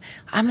I said,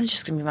 I'm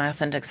just going to be my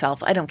authentic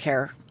self. I don't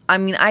care. I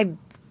mean,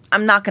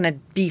 I'm not going to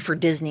be for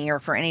Disney or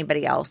for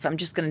anybody else. I'm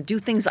just going to do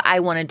things I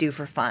want to do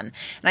for fun.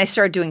 And I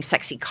started doing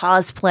sexy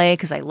cosplay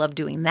because I love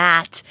doing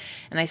that.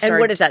 And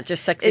what is that?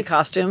 Just sexy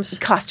costumes?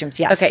 Costumes,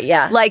 yes. Okay,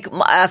 yeah. Like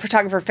a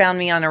photographer found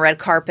me on a red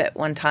carpet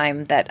one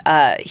time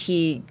that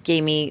he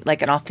gave me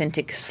like an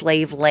authentic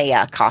slave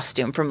Leia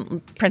costume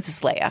from Princess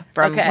Leia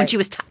from when she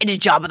was tied to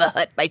Jabba the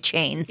Hutt by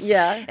chains.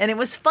 Yeah. And it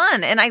was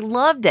fun and I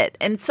loved it.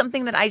 And it's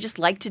something that I just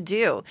like to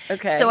do.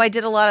 Okay. So I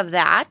did a lot of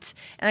that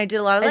and I did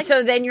a lot of And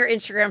so then your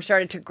Instagram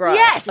started to grow.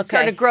 Yes, it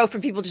started to grow from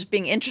people just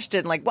being interested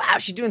and like, wow,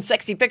 she's doing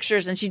sexy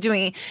pictures and she's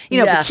doing,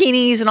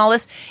 bikinis and all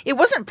this. It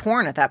wasn't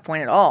porn at that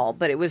point at all,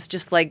 but it was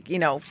just like,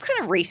 kind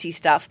of racy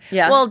stuff.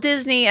 Yeah. Well,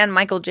 Disney and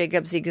Michael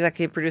Jacobs, the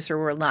executive producer,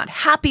 were not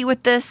happy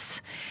with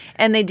this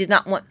and they did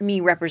not want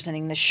me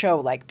representing the show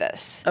like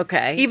this.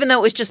 Okay. Even though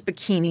it was just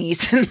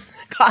bikinis and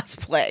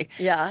cosplay.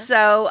 Yeah.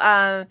 So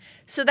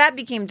that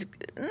became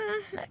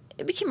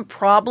a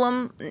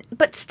problem,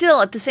 but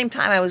still at the same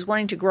time, I was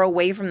wanting to grow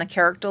away from the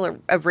character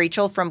of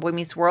Rachel from Boy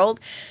Meets World.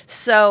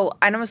 So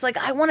I was like,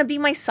 I want to be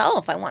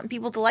myself. I want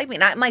people to like me.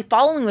 And my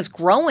following was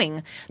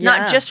growing,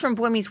 not just from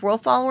Boy Meets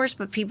World followers,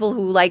 but people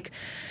who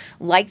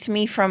liked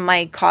me from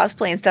my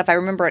cosplay and stuff. I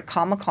remember at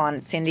Comic-Con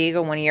in San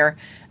Diego one year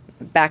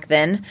back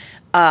then,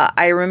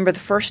 I remember the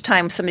first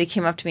time somebody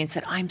came up to me and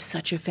said, I'm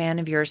such a fan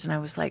of yours. And I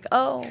was like,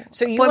 oh,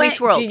 So you Boy Meets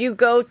World. Did you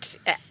go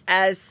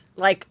as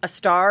like a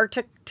star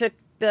to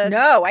the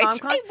No,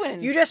 Comic-Con? I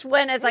went. You just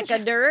went as like a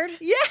nerd?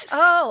 Yes.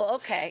 Oh,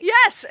 okay.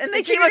 Yes. And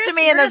they So came you're up to just-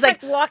 me and you're I was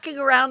just, like, walking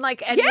around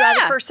like any Yeah.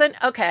 other person?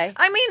 Okay.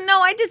 I mean,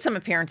 no, I did some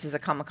appearances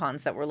at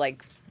Comic-Cons that were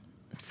like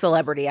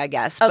celebrity, I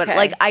guess. But Okay.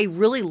 like, I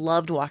really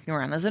loved walking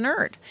around as a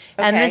nerd.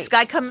 And Okay. this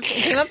guy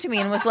came up to me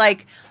and was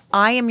like,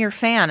 I am your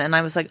fan. And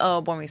I was like, oh,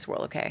 Boy Meets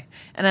World, okay.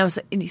 And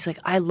he's like,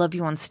 I love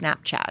you on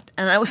Snapchat.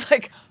 And I was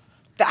like,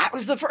 that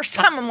was the first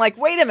time I'm like,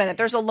 wait a minute,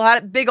 there's a lot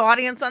of big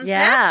audience on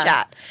Yeah.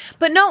 Snapchat.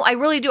 But no, I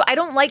really do. I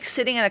don't like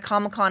sitting at a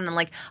Comic-Con and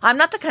like, I'm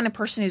not the kind of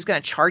person who's going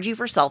to charge you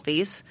for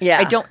selfies. Yeah.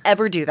 I don't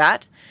ever do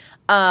that.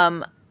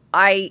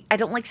 I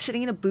don't like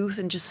sitting in a booth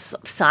and just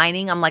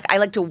signing. I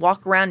like to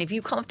walk around. If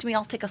you come up to me,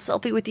 I'll take a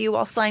selfie with you.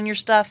 I'll sign your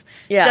stuff.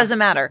 Yeah. Doesn't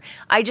matter.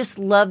 I just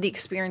love the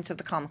experience of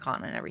the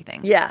Comic-Con and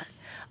everything. Yeah.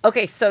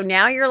 Okay, so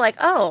now you're like,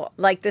 oh,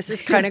 like this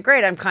is kind of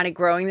great. I'm kind of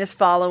growing this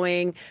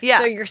following. Yeah.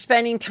 So you're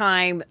spending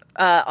time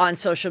on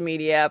social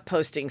media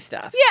posting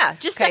stuff. Yeah,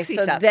 just Okay, sexy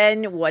so stuff.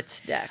 then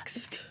what's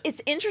next?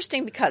 It's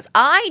interesting because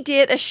I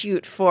did a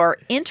shoot for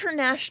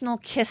International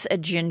Kiss a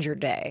Ginger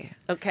Day.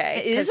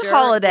 Okay. It is 'cause a you're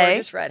holiday.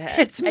 gorgeous redhead.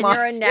 It's and my,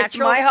 you're a natural, it's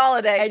my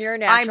holiday. And you're a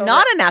natural. I'm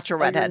not a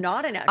natural and redhead. You're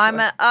not a natural.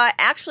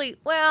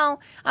 I'm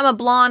I'm a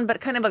blonde,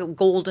 but kind of a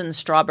golden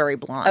strawberry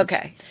blonde.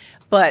 Okay.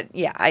 But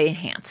yeah, I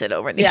enhance it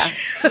over the Yeah.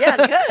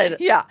 Yeah, good.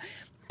 Yeah.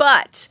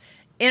 But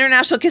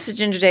International Kiss a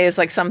Ginger Day is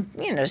like some,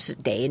 just a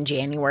day in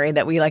January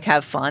that we like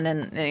have fun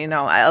and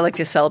I like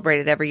to celebrate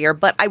it every year.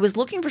 But I was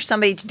looking for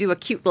somebody to do a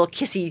cute little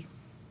kissy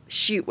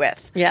shoot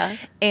with. Yeah.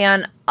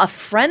 And a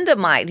friend of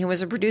mine who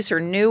was a producer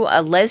knew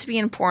a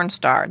lesbian porn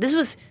star. This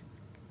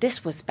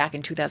was back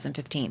in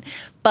 2015,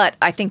 but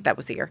I think that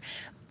was the year,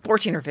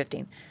 14 or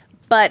 15.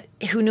 But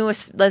who knew a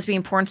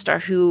lesbian porn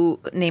star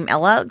named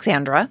Ella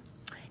Alexandra,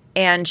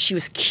 and she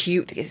was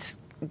cute, this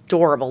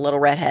adorable little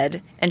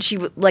redhead, and she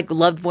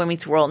loved Boy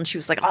Meets World, and she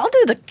was like, I'll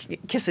do the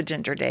Kiss a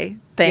Ginger Day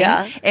thing.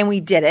 Yeah. And we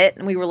did it,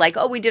 and we were like,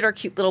 oh, we did our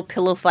cute little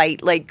pillow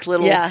fight,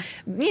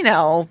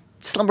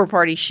 slumber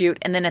party shoot,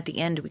 and then at the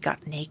end we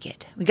got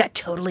naked. We got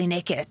totally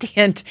naked at the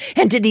end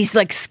and did these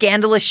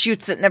scandalous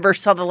shoots that never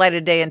saw the light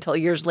of day until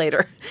years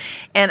later.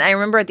 And I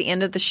remember at the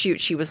end of the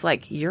shoot she was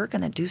like, you're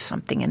going to do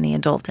something in the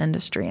adult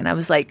industry. And I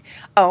was like,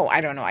 oh,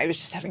 I don't know, I was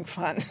just having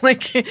fun.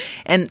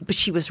 But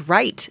she was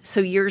right.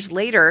 So years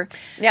later.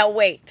 Now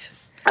wait.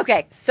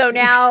 Okay. So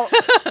now,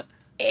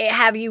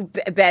 have you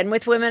been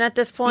with women at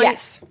this point?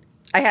 Yes.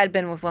 I had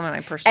been with women in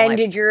my personal And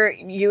life. did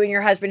you and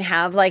your husband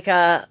have like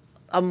a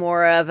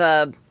more of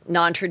a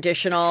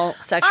non-traditional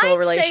sexual I'd say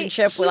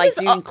relationship? he Where was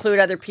do you include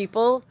other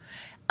people?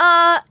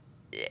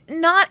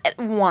 not at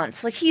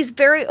once. Like, he's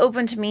very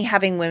open to me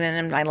having women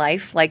in my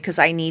life, like, because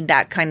I need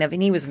that kind of,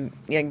 and he was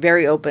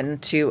very open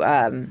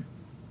to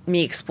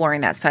me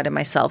exploring that side of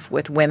myself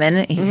with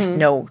women. He has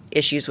no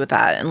issues with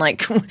that. And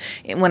like,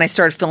 when I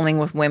started filming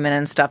with women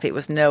and stuff, it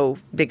wasn't a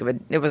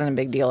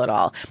big deal at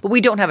all. But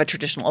we don't have a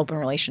traditional open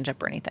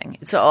relationship or anything.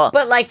 It's all.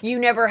 But like, you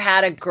never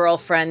had a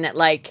girlfriend that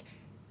like,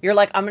 you're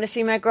like, I'm going to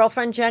see my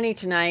girlfriend Jenny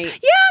tonight.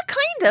 Yeah,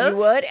 kind of. You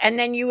would? And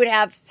then you would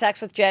have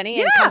sex with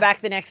Jenny and come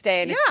back the next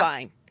day and it's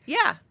fine.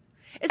 Yeah.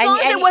 As long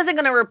as it wasn't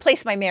going to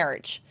replace my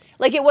marriage.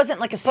 Like, it wasn't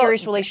like a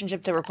serious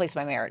relationship to replace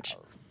my marriage.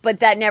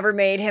 But that never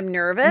made him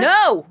nervous?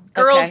 No.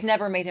 Girls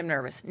never made him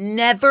nervous.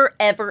 Never,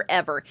 ever,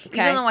 ever.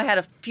 Okay. Even though I had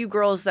a few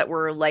girls that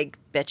were like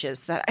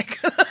bitches that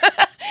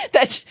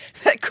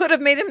that could have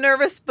made him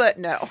nervous, but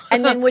no.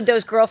 And then would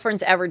those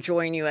girlfriends ever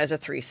join you as a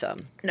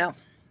threesome? No.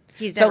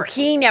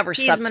 He never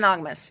He's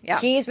monogamous. Yeah.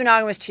 He's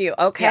monogamous to you.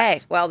 Okay.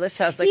 Yes. Well, this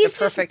sounds like the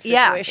perfect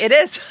situation. Yeah,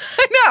 it is.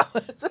 I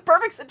know. It's a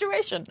perfect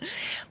situation.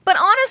 But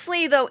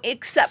honestly, though,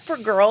 except for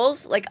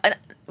girls, like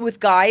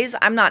with guys,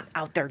 I'm not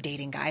out there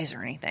dating guys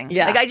or anything.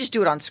 Yeah. Like, I just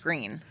do it on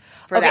screen.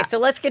 Okay, so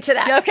let's get to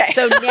that. Okay.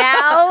 So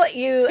now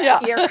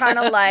you're kind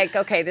of like,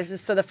 okay, this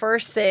is, so the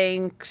first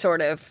thing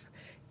sort of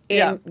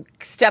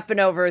stepping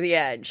over the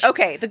edge.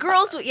 Okay, the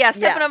girls,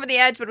 stepping over the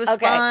edge, but it was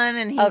fun,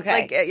 and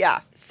he,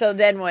 So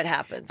then what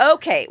happens?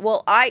 Okay,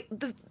 well,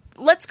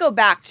 let's go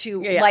back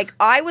to, like,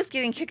 I was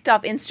getting kicked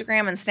off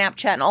Instagram and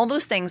Snapchat and all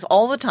those things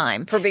all the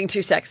time. For being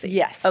too sexy.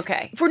 Yes.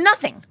 Okay. For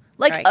nothing.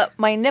 Like,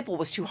 my nipple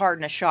was too hard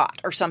in a shot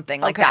or something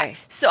like that.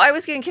 So I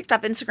was getting kicked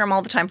off Instagram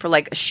all the time for,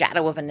 like, a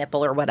shadow of a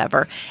nipple or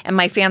whatever. And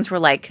my fans were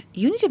like,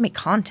 you need to make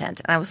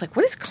content. And I was like,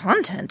 what is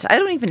content? I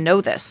don't even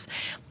know this.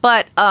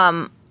 But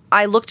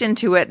I looked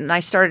into it and I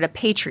started a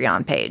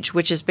Patreon page,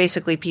 which is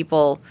basically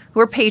people who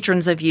are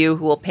patrons of you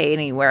who will pay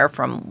anywhere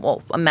from,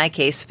 well, in my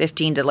case,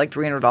 $15 to like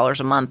 $300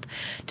 a month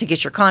to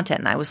get your content.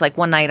 And I was like,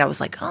 one night I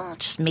was like, oh,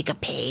 just make a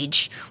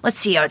page. Let's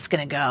see how it's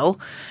going to go.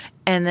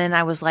 And then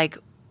I was like,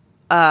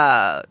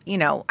 I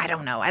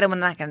don't know. I'm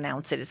not going to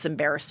announce it. It's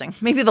embarrassing.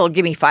 Maybe they'll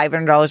give me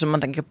 $500 a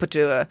month and could put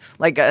to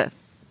a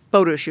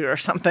photo shoot or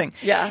something.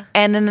 Yeah.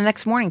 And then the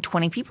next morning,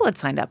 20 people had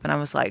signed up. And I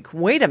was like,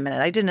 wait a minute,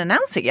 I didn't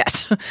announce it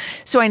yet.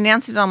 So I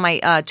announced it on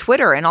my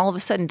Twitter, and all of a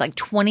sudden, like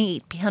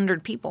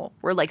 2,800 people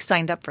were like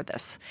signed up for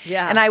this.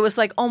 Yeah. And I was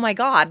like, oh my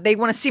God, they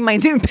want to see my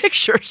new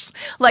pictures.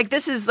 Like,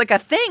 this is like a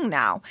thing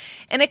now.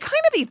 And it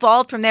kind of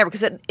evolved from there,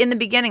 because in the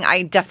beginning,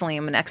 I definitely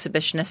am an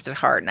exhibitionist at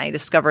heart. And I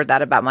discovered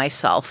that about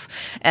myself.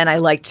 And I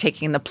liked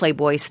taking the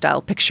Playboy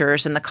style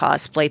pictures and the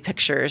cosplay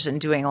pictures and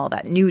doing all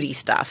that nudie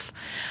stuff.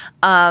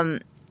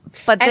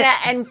 But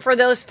and for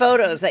those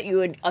photos that you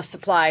would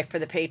supply for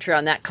the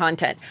Patreon, that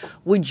content,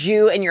 would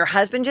you and your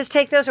husband just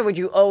take those, or would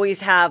you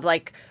always have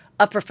like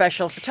a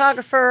professional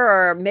photographer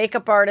or a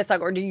makeup artist,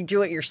 like, or do you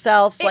do it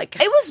yourself? It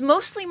was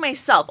mostly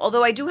myself,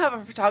 although I do have a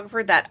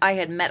photographer that I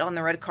had met on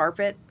the red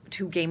carpet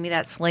who gave me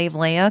that Slave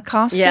Leia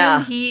costume.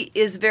 Yeah. He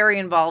is very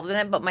involved in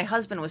it, but my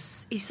husband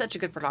he's such a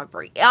good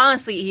photographer.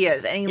 Honestly, he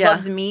is. And he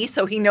loves me,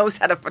 so he knows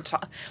how to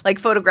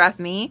photograph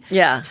me.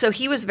 Yeah. So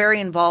he was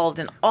very involved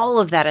in all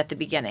of that at the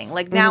beginning.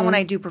 Like, now when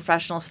I do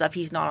professional stuff,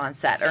 he's not on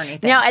set or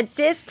anything. Now, at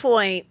this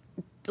point,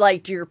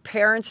 like, do your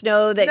parents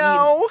know that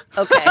No.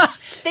 Okay.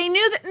 They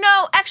knew that.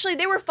 No, actually,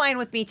 they were fine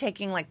with me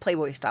taking, like,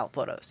 Playboy-style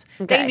photos.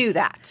 Okay. They knew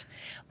that.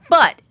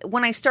 But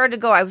when I started to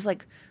go, I was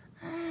like,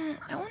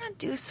 I want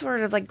to do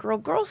sort of like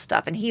girl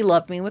stuff. And he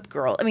loved me with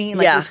girls. I mean,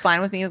 he was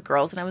fine with me with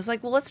girls. And I was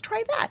like, well, let's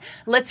try that.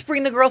 Let's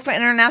bring the Girl for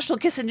International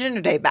Kiss and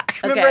Ginger Day back.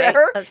 Remember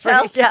her? That's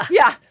perfect. Yeah.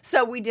 Yeah.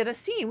 So we did a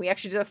scene. We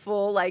actually did a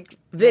full like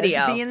video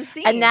lesbian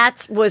scene. And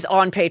that was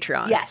on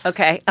Patreon. Yes.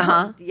 Okay.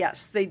 Uh-huh.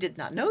 Yes. They did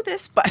not know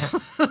this, but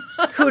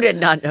who did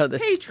not know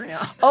this?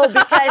 Patreon. Oh,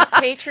 because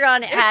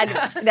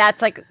Patreon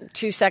that's like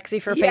too sexy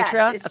for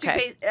Patreon? It's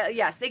okay.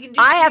 Yes, they can do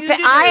I have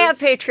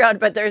nudes. Patreon,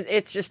 but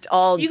it's just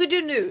all You could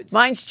do nudes.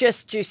 Mine's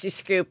just Juicy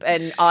Scoop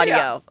and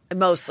audio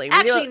mostly.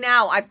 Actually,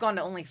 now I've gone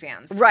to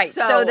OnlyFans. Right.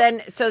 So then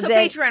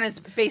Patreon is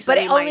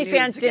basically But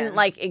OnlyFans didn't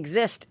like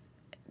exist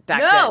back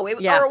no,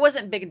 then. or it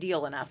wasn't big a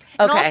deal enough.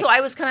 And also,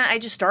 I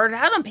just started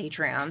out on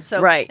Patreon.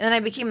 So, right. And then I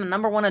became the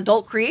 #1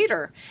 adult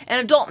creator.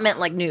 And adult meant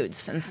like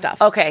nudes and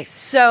stuff. Okay.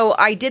 So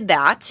I did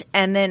that.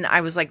 And then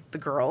I was like the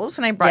girls.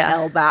 And I brought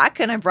Elle back.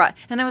 And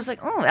I was like,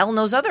 oh, Elle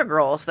knows other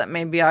girls that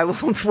maybe I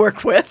will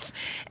work with.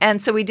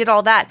 And so we did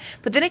all that.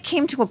 But then it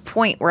came to a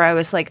point where I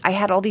was like, I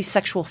had all these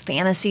sexual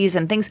fantasies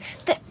and things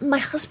that my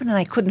husband and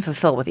I couldn't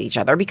fulfill with each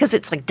other, because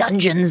it's like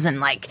dungeons and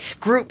like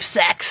group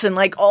sex and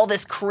like all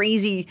this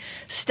crazy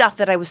stuff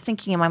that I was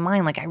thinking in my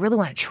mind, like, I really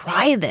want to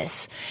try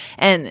this.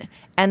 And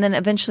then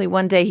eventually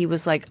one day he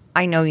was like,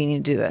 I know you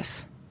need to do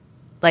this.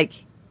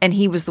 Like, and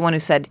he was the one who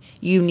said,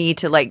 you need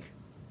to like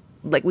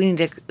we need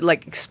to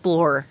like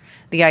explore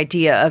the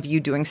idea of you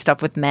doing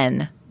stuff with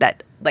men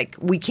that like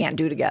we can't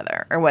do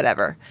together or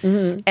whatever.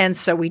 Mm-hmm. And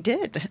so we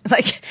did.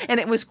 Like,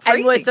 and it was crazy.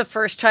 And was the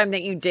first time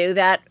that you do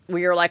that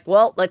where you're like,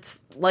 well,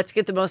 let's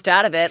get the most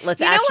out of it.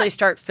 Let's actually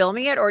start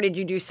filming it, or did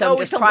you do some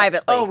just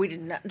privately? Oh, we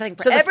did not.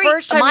 So the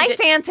first time my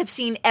fans have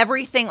seen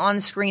everything on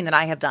screen that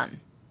I have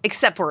done.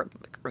 except for,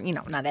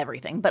 not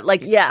everything, but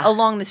like Yeah.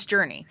 along this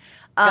journey.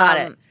 Got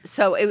it.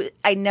 So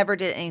I never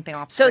did anything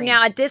off So screen.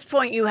 now at this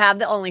point, you have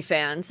the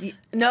OnlyFans.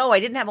 No, I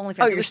didn't have OnlyFans.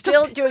 Oh, It you're was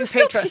still doing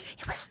Patreon.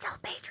 It was still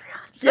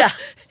Patreon. Yeah.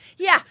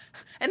 Yeah.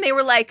 And they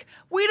were like,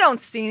 we don't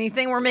see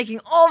anything. We're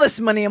making all this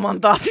money a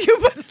month off you,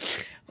 but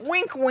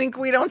wink, wink,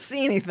 we don't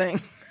see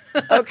anything.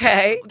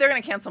 Okay. They're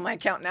going to cancel my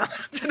account now.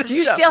 Do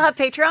you still have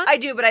Patreon? I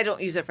do, but I don't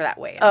use it for that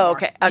way Oh, anymore.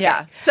 okay. Okay.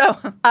 Yeah. So,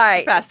 All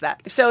right. past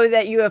that. So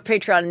that you have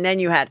Patreon and then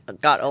you got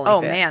OnlyFans.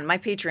 Oh man, my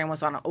Patreon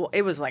was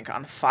it was like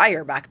on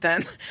fire back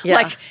then. Yeah.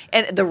 Like,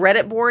 and the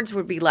Reddit boards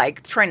would be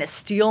like trying to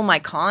steal my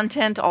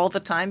content all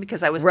the time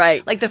because I was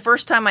Right. like the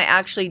first time I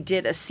actually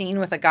did a scene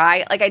with a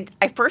guy, like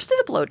I first did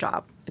a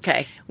blowjob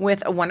Okay.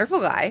 with a wonderful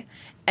guy.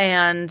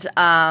 And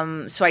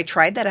so I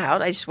tried that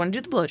out. I just want to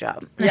do the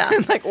blowjob. Yeah.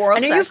 Like oral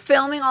And sex. are you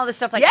filming all this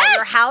stuff like at Yes!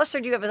 your house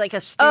or do you have like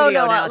a studio Oh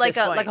no, now at like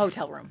this a point? like a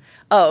hotel room.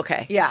 Oh,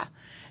 okay. Yeah.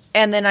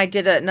 And then I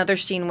did another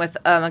scene with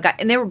a guy,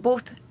 and they were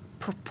both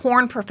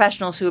porn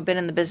professionals who have been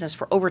in the business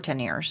for over 10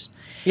 years.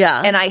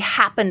 Yeah. And I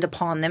happened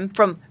upon them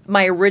from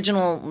my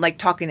original, like,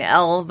 talking to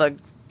Elle, the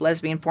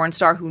lesbian porn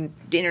star who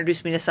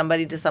introduced me to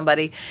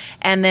somebody.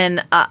 And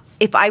then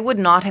if I would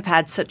not have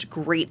had such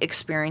great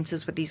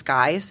experiences with these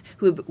guys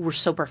who were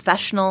so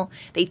professional,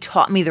 they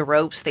taught me the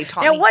ropes. They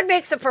taught Now, me. what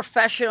makes a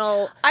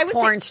professional I would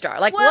porn say- star?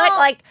 Like well- what?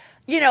 Like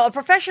a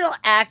professional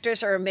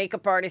actress or a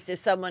makeup artist is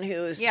someone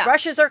whose Yeah.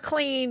 brushes are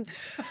clean.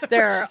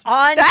 They're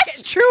on.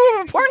 That's true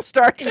of a porn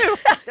star, too.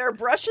 Their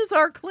brushes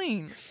are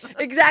clean.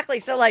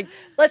 Exactly. So, like,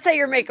 let's say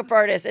you're a makeup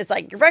artist. It's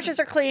like your brushes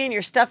are clean,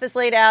 your stuff is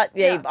laid out.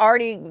 They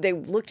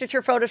looked at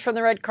your photos from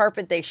the red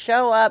carpet. They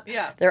show up.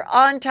 Yeah. They're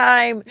on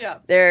time. Yeah.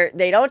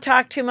 They don't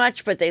talk too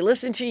much, but they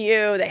listen to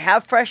you. They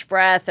have fresh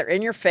breath. They're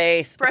in your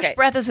face. Fresh Okay.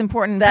 breath is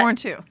important in porn,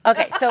 too.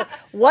 Okay, so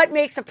what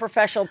makes a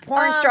professional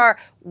porn star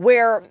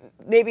where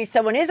maybe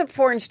someone is a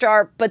porn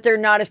star, but they're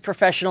not as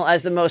professional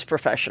as the most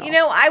professional?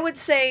 I would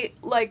say,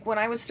 like, when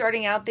I was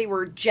starting out, they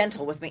were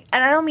gentle with me.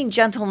 And I don't mean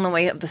gentle in the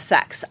way of the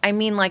sex. I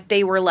mean, like,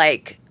 they were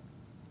like,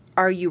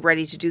 are you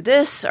ready to do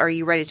this? Are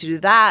you ready to do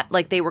that?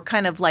 Like, they were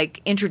kind of,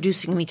 like,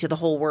 introducing me to the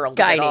whole world. of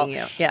it Guiding all.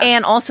 you, yeah.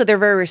 And also, they're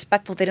very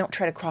respectful. They don't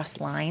try to cross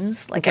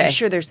lines. Like, Okay. I'm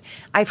sure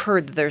I've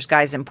heard that there's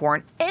guys in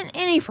porn, in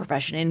any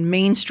profession, in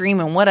mainstream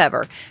and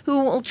whatever,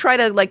 who will try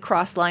to, like,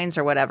 cross lines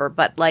or whatever.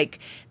 But, like,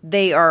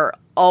 they are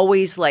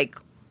always, like,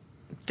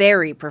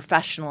 very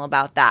professional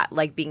about that,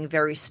 like being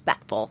very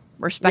respectful.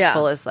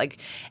 Respectful Yeah. is like,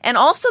 and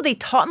also they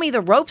taught me the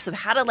ropes of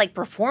how to like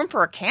perform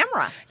for a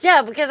camera.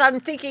 Yeah, because I'm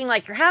thinking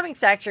like you're having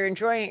sex, you're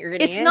enjoying it, you're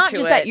getting It's into not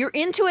just it, that you're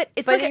into it.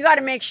 It's but like you got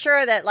to make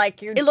sure that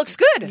like it looks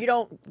good. You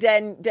don't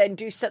then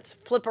do such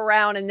flip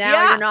around, and now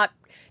Yeah. you're not.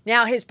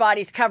 Now his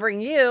body's covering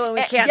you, and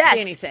we can't yes.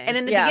 see anything. And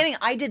in the Yeah. beginning,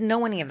 I didn't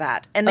know any of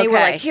that, and they were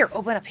Okay. like, "Here,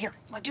 open up here,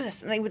 let's do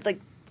this," and they would like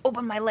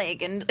open my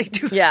leg and like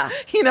do Yeah.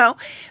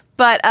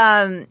 But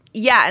and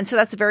so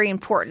that's very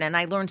important. And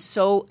I learned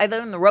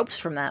the ropes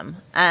from them,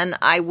 and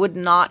I would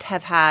not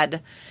have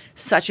had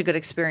such a good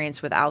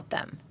experience without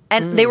them.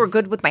 And they were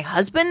good with my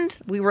husband.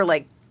 We were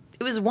like,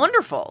 it was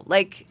wonderful.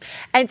 Like,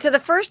 And so the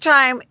first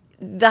time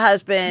the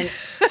husband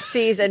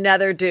sees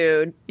another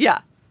dude yeah,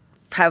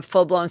 have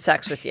full blown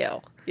sex with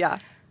you, yeah.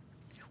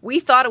 We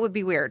thought it would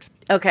be weird.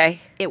 okay,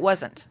 It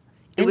wasn't.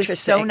 It was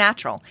so Interesting.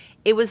 natural.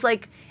 It was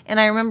like, and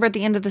I remember at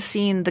the end of the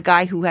scene, the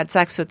guy who had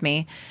sex with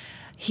me,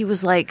 he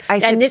was like, I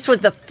said, and this was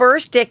the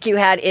first dick you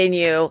had in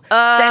you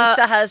since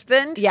the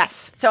husband.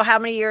 yes. So how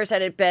many years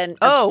had it been?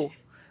 Oh,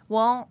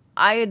 well,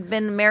 I had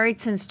been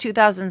married since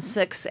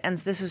 2006, and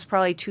this was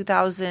probably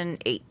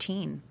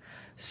 2018.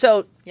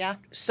 So Yeah.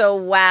 So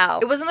wow.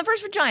 It wasn't the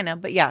first vagina,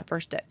 but yeah,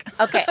 first dick.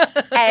 Okay.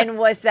 And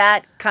was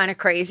that kind of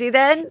crazy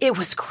then? It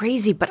was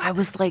crazy, but I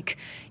was like,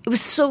 it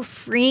was so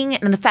freeing.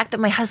 And the fact that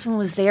my husband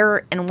was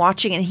there and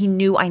watching, and he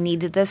knew I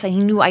needed this, and he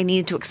knew I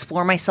needed to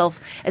explore myself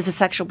as a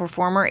sexual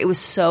performer, it was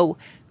so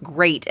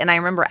great. And I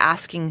remember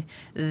asking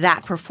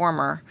that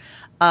performer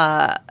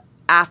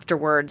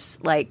afterwards,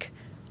 like,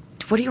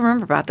 what do you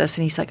remember about this?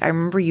 And he's like, I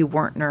remember you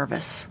weren't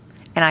nervous.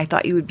 And I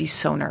thought you would be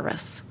so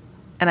nervous.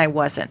 And I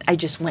wasn't. I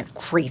just went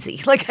crazy.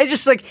 Like,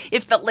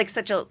 it felt like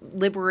such a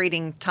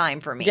liberating time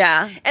for me.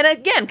 Yeah. And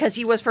again, because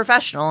he was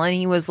professional and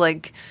he was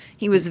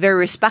very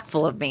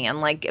respectful of me and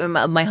like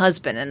of my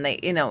husband. And they,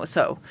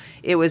 so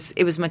it was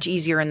much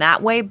easier in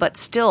that way. But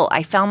still,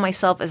 I found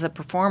myself as a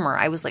performer.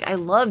 I was like, I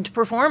loved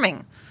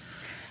performing.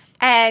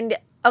 And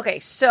okay,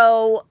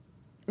 so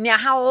now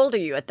how old are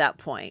you at that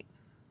point?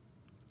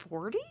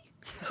 40?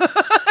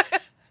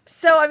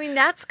 So, I mean,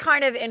 that's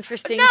kind of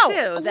interesting, No,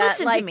 too. That,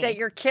 listen to like, me. that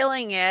you're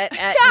killing it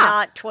at Yeah.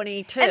 not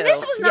 22. And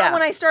this was not Yeah.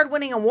 when I started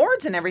winning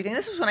awards and everything.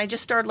 This was when I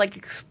just started like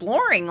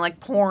exploring like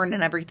porn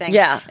and everything.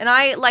 Yeah. And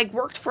I like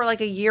worked for like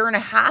a year and a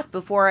half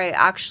before I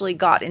actually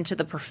got into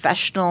the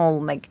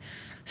professional like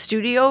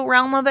studio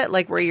realm of it,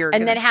 like where you're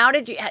And then how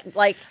did you,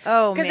 like,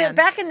 Oh, because man.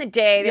 back in the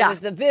day, there Yeah. was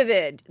the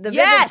Vivid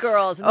Yes.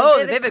 girls, and Oh,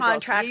 the the Vivid Vivid girls.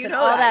 contracts You and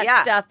know all that, that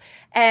yeah. stuff.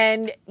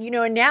 And,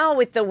 and now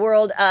with the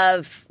world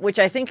of, which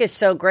I think is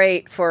so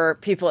great for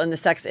people in the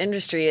sex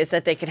industry, is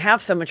that they can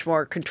have so much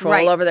more control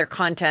Right. over their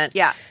content.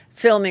 Yeah.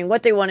 filming,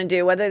 what they want to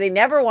do, whether they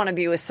never want to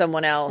be with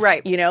someone else,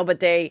 Right. but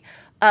they,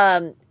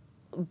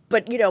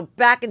 but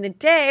back in the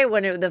day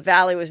when the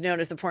Valley was known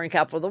as the porn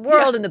capital of the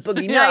world, and the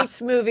Boogie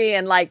Nights movie,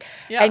 and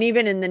and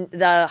even in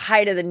the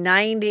height of the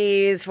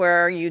 90s,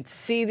 where you'd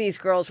see these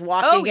girls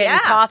walking getting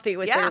coffee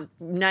with their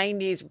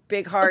 90s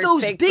big hard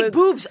those fake big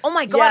boobs. Oh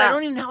my God, Yeah. I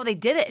don't even know how they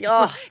did it.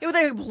 Oh. It was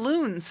like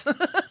balloons.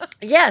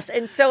 Yes,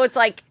 and so it's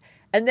like,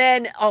 and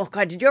then oh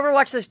God, did you ever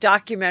watch those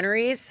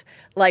documentaries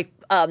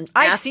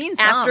I've seen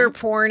some. After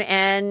Porn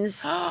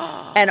Ends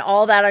and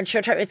all that on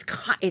Showtime?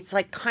 It's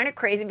like kind of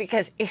crazy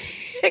because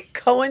it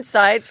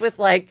coincides with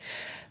like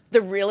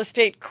the real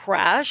estate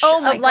crash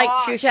Oh my of like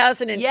gosh.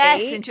 2008.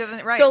 Yes, in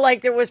 2000, right. So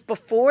like there was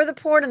before the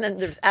porn, and then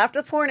there was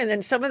after the porn, and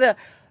then some of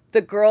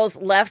the girls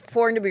left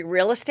porn to be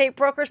real estate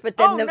brokers, but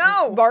then the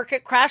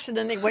market crashed, and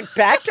then they went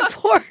back to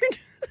porn.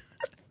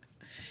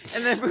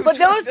 And then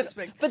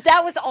But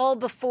that was all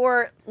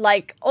before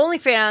like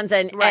OnlyFans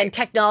and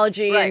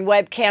technology and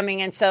webcamming,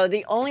 and so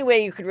the only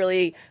way you could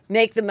really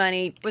make the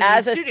money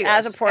as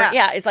a porn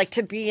is like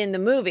to be in the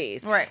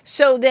movies. Right.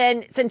 So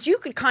then, since you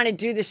could kind of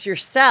do this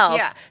yourself,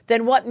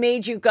 then what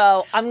made you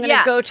go, I'm going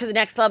to go to the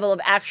next level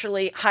of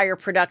actually higher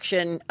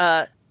production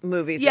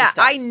movies? Yeah, and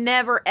stuff? I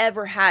never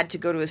ever had to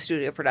go to a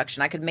studio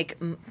production. I could make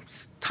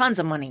tons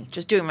of money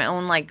just doing my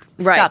own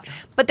stuff.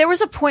 But there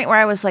was a point where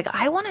I was like,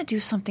 I want to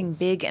do something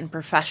big and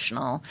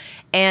professional.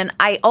 And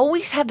I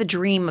always had the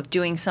dream of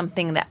doing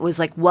something that was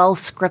like well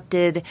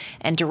scripted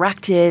and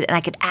directed, and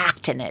I could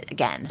act in it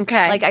again.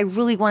 Okay. Like I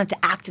really wanted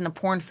to act in a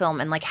porn film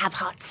and like have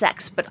hot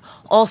sex, but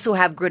also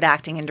have good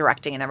acting and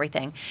directing and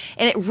everything.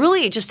 And it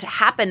really just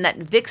happened that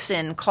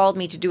Vixen called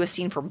me to do a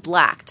scene for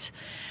Blacked.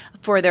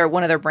 For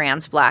one of their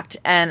brands, Blacked,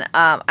 and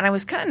I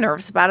was kind of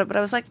nervous about it, but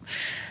I was like,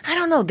 I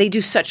don't know. They do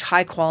such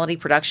high quality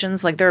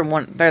productions, like they're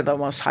the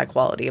most high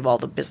quality of all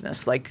the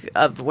business, like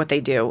of what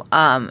they do.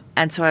 And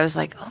so I was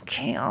like,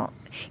 okay,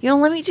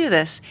 let me do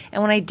this.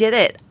 And when I did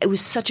it, it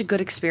was such a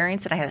good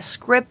experience, and I had a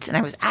script, and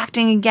I was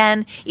acting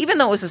again, even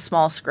though it was a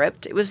small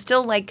script. It was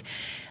still like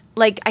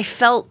I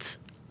felt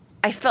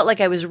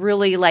like I was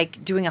really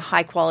like doing a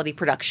high quality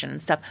production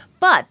and stuff.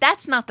 But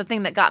that's not the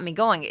thing that got me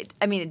going. It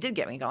did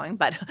get me going,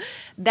 but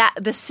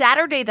the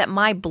Saturday that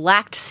my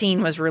Blacked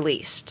scene was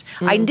released,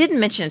 I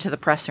didn't mention it to the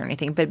press or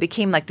anything, but it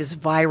became like this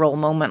viral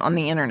moment on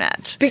the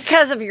internet.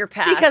 Because of your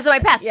past. Because of my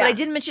past, Yeah. but I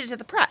didn't mention it to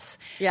the press.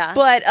 Yeah.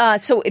 But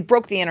so it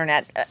broke the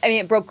internet.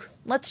 It broke.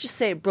 Let's just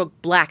say it broke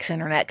Black's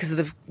internet because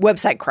the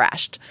website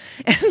crashed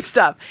and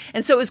stuff.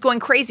 And so it was going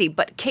crazy.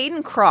 But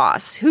Caden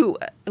Cross, who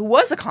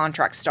was a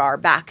contract star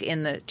back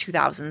in the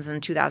 2000s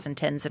and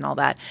 2010s and all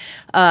that,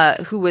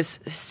 who was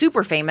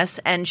super famous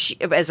and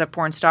as a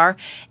porn star,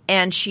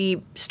 and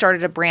she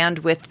started a brand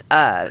with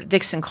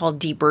Vixen called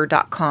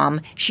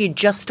Deeper.com. She had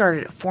just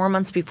started it 4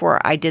 months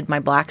before I did my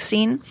Black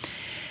scene.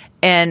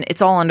 And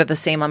it's all under the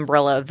same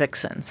umbrella of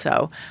Vixen.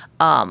 So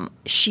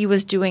she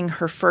was doing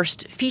her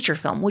first feature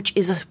film, which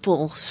is a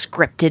full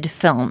scripted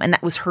film. And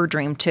that was her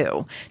dream,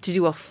 too, to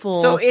do a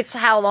full... So it's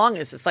how long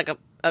is this? Like a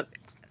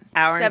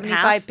hour and a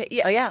half?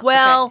 Yeah. Oh, yeah.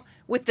 Well, Okay.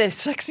 with the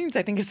sex scenes,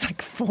 I think it's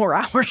like 4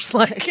 hours,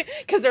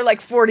 because they're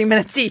like 40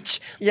 minutes each.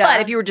 Yeah.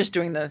 But if you were just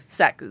doing the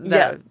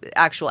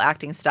actual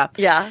acting stuff.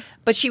 Yeah.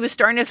 But she was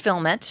starting to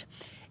film it.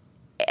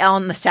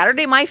 On the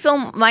Saturday my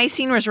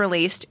scene was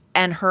released,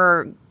 and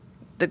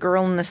the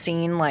girl in the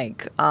scene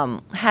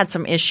had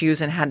some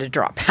issues and had to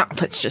drop out,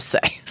 let's just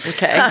say.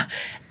 Okay.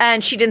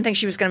 And she didn't think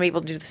she was going to be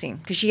able to do the scene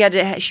because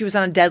she was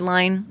on a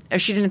deadline, or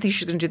she didn't think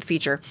she was going to do the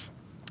feature.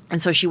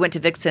 And so she went to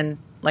Vixen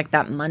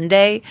that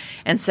Monday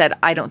and said,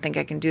 I don't think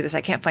I can do this. I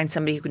can't find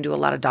somebody who can do a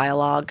lot of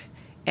dialogue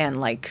and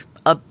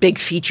a big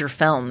feature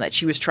film that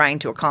she was trying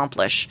to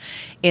accomplish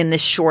in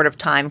this short of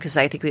time, because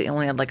I think we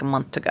only had a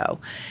month to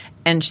go.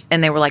 And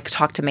they were like,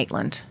 talk to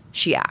Maitland.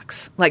 She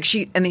acts.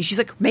 And then she's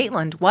like,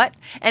 Maitland, what?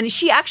 And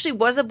she actually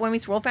was a Boy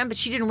Meets World fan, but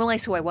she didn't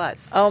realize who I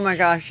was. Oh my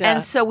gosh, yeah.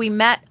 And so we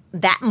met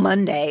that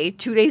Monday,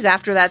 2 days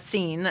after that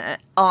scene, at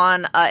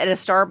a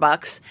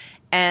Starbucks,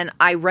 and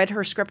I read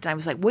her script, and I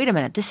was like, wait a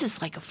minute, this is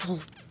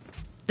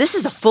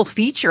a full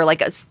feature,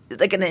 like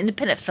an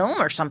independent film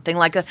or something.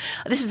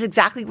 This is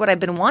exactly what I've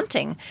been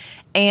wanting.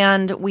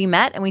 And we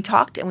met and we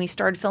talked and we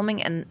started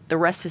filming, and the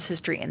rest is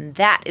history. And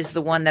that is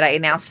the one that I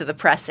announced to the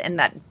press, and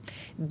that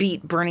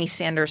beat Bernie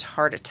Sanders'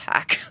 heart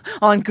attack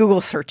on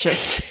Google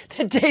searches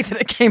the day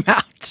that it came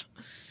out.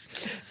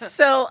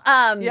 So,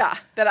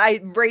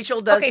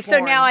 Rachel does. Okay, porn. so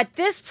now at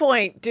this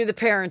point, do the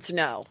parents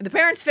know? The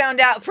parents found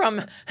out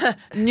from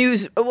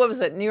news. What was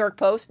it? New York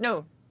Post?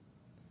 No.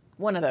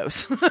 One of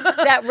those.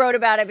 That wrote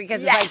about it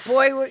because Yes. it's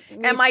like, Boy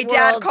Meets And my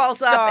dad World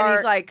calls up and he's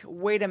star. like,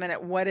 wait a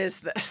minute, what is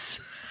this?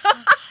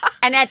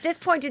 And at this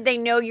point, did they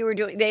know you were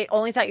doing? They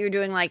only thought you were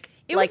doing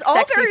It was all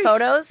sexy very,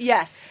 photos.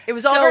 Yes. It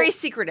was all So- very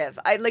secretive.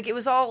 It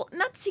was all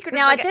not secretive.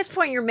 Now at this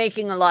point, you're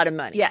making a lot of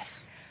money.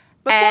 yes.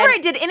 Before And- I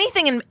did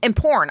anything in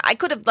porn, I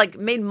could have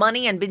made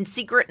money and been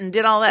secret and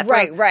did all that for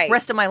Right. the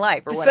rest of my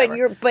life or So whatever.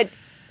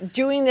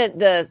 doing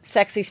the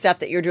sexy stuff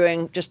that you're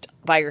doing just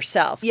by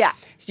yourself. Yeah.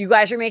 You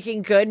guys are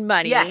making good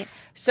money.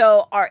 Yes.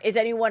 So is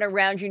anyone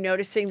around you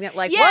noticing that,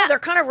 like, Yeah. well, they're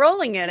kind of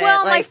rolling in it?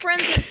 Well, my Like,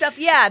 friends and stuff,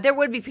 yeah, there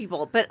would be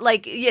people. But,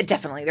 like, yeah,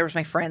 definitely. There was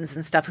my friends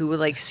and stuff who would,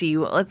 like, see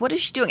you. Like, what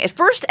is she doing? At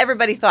first,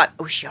 everybody thought,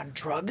 oh, is she on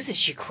drugs? Is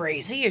she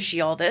crazy? Is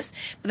she all this?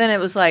 But then it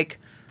was like,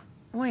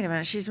 wait a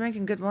minute, she's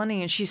making good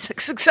money and she's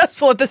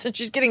successful at this and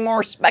she's getting more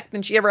respect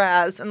than she ever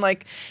has. And,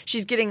 like,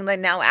 she's getting, like,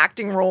 now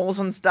acting roles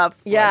and stuff.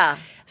 Yeah. Like,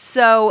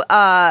 so,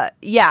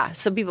 yeah.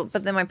 So people,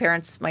 but then my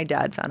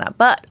dad found out.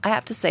 But I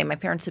have to say, my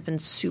parents have been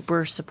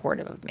super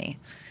supportive of me.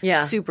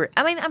 Yeah. Super.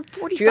 I mean, I'm Do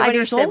you have 45 any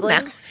years old now.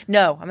 siblings?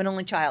 No, I'm an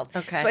only child.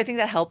 Okay. So I think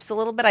that helps a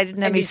little bit. I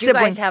didn't have and any did you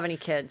siblings. guys have any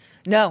kids?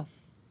 No.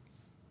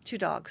 2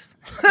 dogs.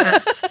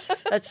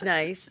 That's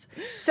nice.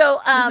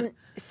 So,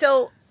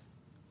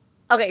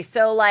 okay,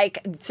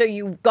 so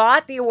you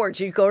got the awards.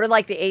 You go to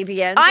like the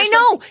AVNs. I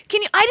know.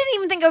 I didn't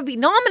even think I would be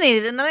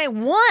nominated, and then I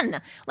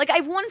won. Like,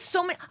 I've won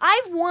so many.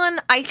 I've won,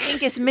 I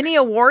think, as many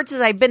awards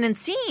as I've been in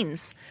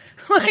scenes.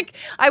 Like,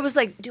 I was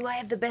like, do I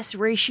have the best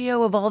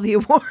ratio of all the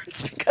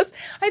awards? Because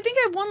I think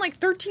I've won like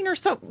 13 or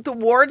so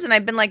awards, and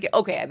I've been like,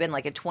 okay, I've been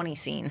like at 20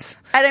 scenes.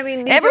 And I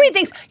mean,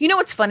 everything's. You know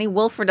what's funny?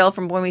 Will Friedle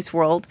from Boy Meets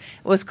World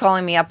was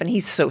calling me up, and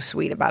he's so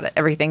sweet about it,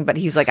 everything. But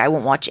he's like, I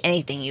won't watch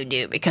anything you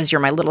do because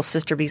you're my little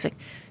sister. But he's like,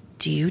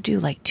 do you do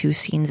like 2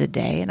 scenes a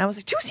day? And I was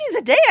like, 2 scenes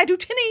a day? I do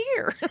 10 a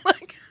year.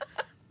 Like,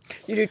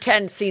 you do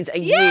 10 scenes a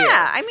year.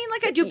 yeah, I mean,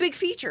 like, I do big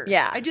features.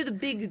 Yeah. I do the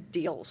big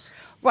deals.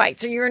 Right,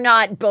 so you're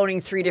not boning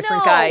 3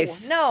 different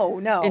guys. No.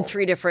 In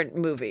 3 different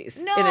movies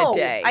in No. a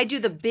day. I do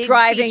the big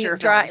feature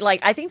films. Like,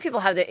 I think people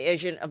have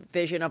the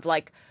vision of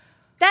like,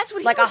 that's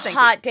what he like was a thinking.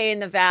 hot day in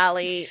the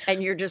valley,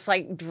 and you're just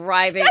like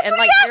driving, That's and what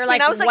like he asked you're me, like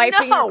and I was like,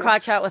 wiping no. your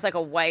crotch out with like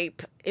a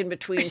wipe in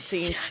between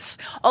scenes. Yes.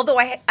 Although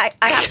I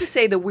have to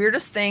say, the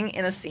weirdest thing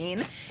in a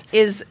scene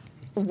is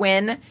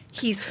when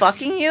he's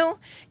fucking you.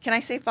 Can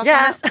I say fuck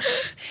Yeah. on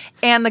this?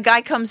 And the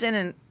guy comes in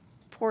and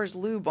pours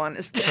lube on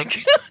his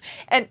dick.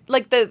 And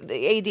like the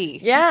AD.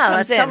 Yeah, comes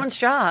that's in. someone's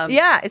job.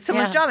 Yeah, it's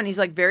someone's Yeah. job. And he's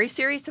like very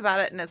serious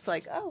about it. And it's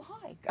like, oh,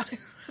 hi,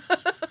 guys.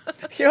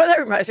 You know what that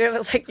reminds me of?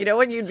 It's like, you know,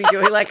 when you'd be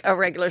doing like a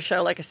regular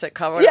show, like a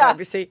sitcom or Yeah.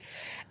 ABC,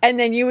 and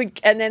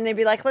then they'd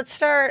be like, let's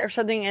start or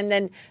something, and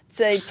then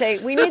they'd say,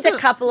 we need the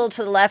cup a little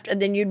to the left, and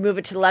then you'd move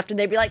it to the left, and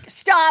they'd be like,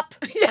 stop.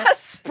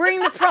 Yes. Bring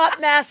the prop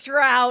master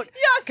out.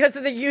 Yes. Because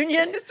of the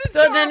union. It's a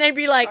So job. then they'd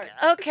be like,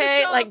 Sorry. okay,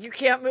 It's a job. like you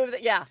can't move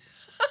it. Yeah.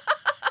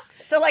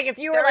 So like if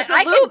you were There's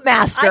like, a lube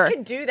master. I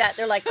could do that.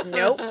 They're like,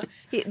 nope.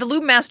 The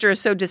lube master is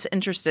so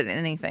disinterested in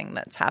anything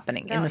that's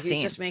happening in No, the he's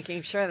scene. just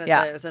making sure that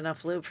Yeah. there's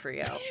enough lube for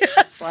you.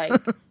 Yes. Like,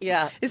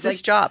 yeah. It's like,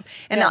 his job.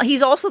 And Yeah.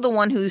 he's also the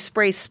one who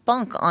sprays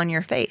spunk on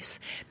your face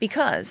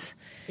because,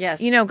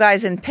 Yes. you know,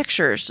 guys in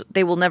pictures,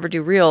 they will never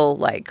do real,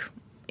 like,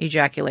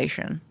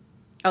 ejaculation.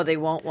 Oh, they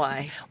won't.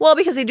 Why? Well,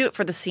 because they do it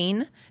for the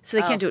scene, so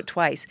they can't do it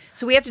twice.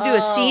 So we have to do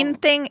a scene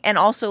thing and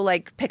also,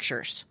 like,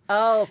 pictures.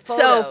 Oh,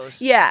 photos.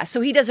 So, yeah,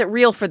 so he does it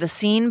real for the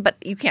scene, but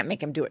you can't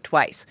make him do it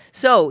twice.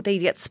 So they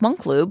get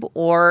spunk lube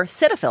or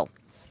Cetaphil.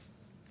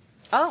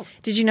 Oh.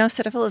 Did you know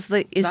Cetaphil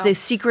is the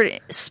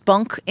secret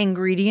spunk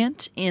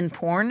ingredient in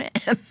porn?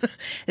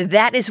 And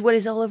that is what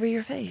is all over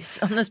your face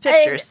on those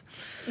pictures.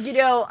 And, you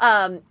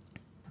know,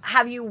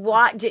 have you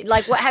watched?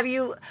 Like, what have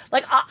you?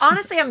 Like,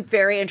 honestly, I'm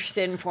very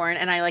interested in porn,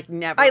 and I like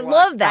never. I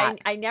love that.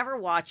 I never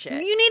watch it.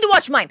 You need to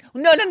watch mine.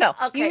 No.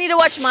 Okay. You need to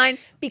watch mine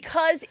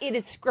because it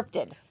is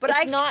scripted. But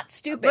it's not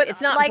stupid. but, It's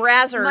not like,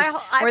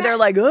 brazzers where they're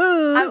like,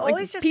 oh, I've like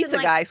always just pizza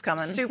been, like, guy's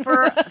coming.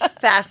 Super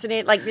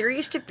fascinated. Like, there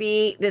used to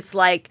be this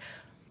like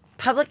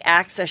public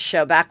access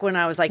show back when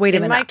I was like Wait a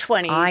in minute. my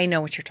 20s. I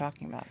know what you're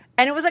talking about.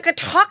 And it was like a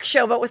talk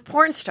show, but with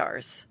porn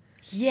stars.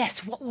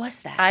 Yes. What was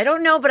that? I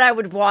don't know, but I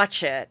would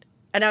watch it.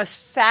 And I was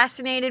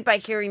fascinated by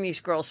hearing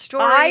these girls'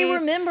 stories. I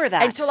remember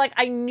that. And so, like,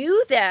 I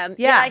knew them.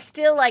 Yeah. Yet I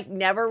still, like,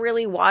 never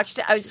really watched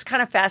it. I was just kind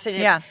of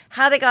fascinated. Yeah.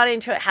 How they got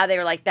into it, how they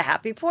were, like, the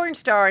happy porn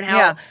star, and how.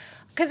 Yeah.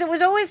 Because it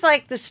was always,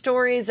 like, the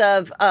stories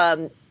of,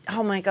 oh,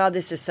 my God,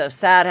 this is so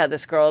sad how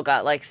this girl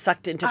got, like,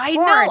 sucked into porn. I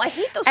know. I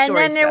hate those and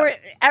stories, then there though. were,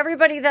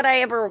 everybody that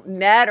I ever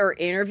met or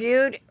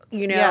interviewed,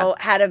 you know,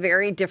 had a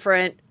very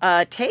different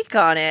take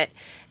on it.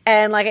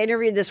 And, like, I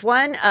interviewed this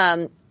one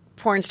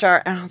porn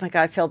star, and oh my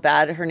God, I feel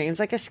bad. Her name's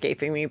like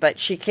escaping me, but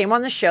she came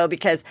on the show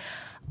because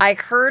I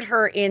heard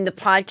her in the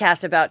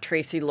podcast about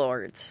Tracy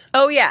Lords.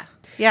 Oh, yeah.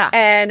 Yeah.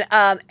 And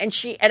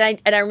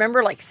I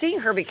remember like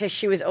seeing her because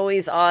she was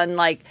always on,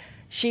 like,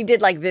 she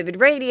did like Vivid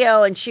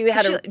Radio, and she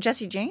had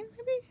Jesse Jane,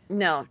 maybe?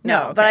 no,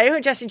 okay. but I know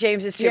who Jesse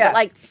James is too. Yeah. But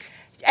like,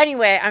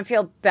 anyway, I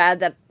feel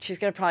bad that she's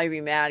gonna probably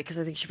be mad because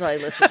I think she probably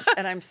listens,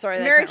 and I'm sorry.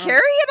 That I Mary can't Carey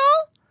remember- at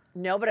all?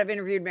 No, but I've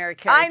interviewed Mary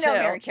Carey. I know too.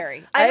 Mary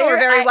Carey. I know her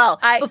very well.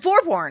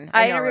 Before porn.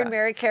 I know interviewed her.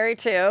 Mary Carey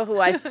too, who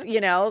I, you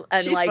know,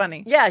 and She's like,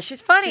 funny. Yeah,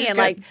 she's funny, She's and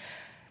good. like,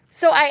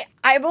 so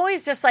I'm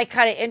always just like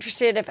kind of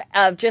interested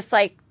of just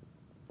like,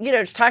 you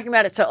know, just talking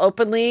about it so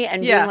openly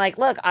and Yeah. being like,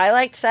 look, I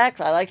like sex.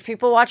 I like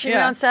people watching me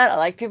Yeah. on set. I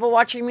like people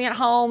watching me at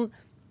home.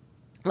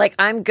 Like,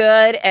 I'm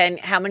good,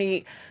 and how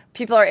many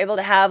people are able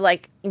to have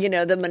like,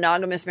 the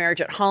monogamous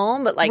marriage at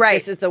home, but like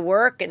this is the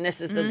work and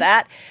this is the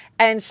that.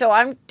 And so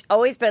I'm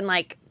always been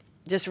like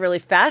just really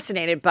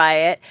fascinated by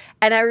it.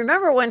 And I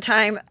remember one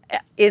time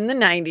in the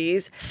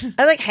 90s, I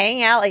was like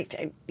hanging out,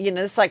 like,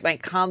 this is like my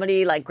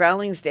comedy, like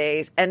Groundlings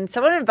days. And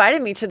someone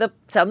invited me to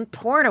some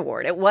porn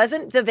award. It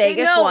wasn't the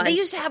Vegas one. They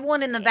used to have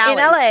one in the Valley.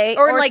 In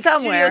LA or like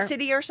somewhere. Studio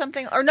City or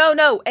something. Or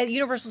no, at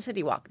Universal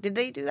City Walk. Did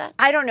they do that?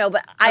 I don't know,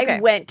 but I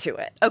went to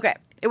it. Okay.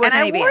 It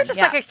wasn't and I wore just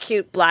like a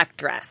cute black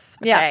dress.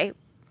 Okay. Yeah.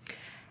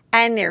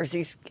 And there's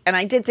these, and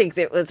I did think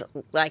that it was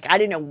like, I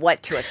didn't know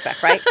what to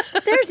expect, right?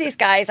 There's these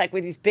guys like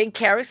with these big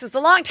cameras. It's a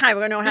long time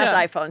ago. No one has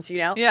iPhones,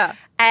 Yeah.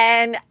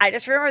 And I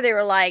just remember they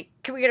were like,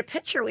 can we get a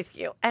picture with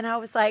you? And I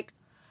was like,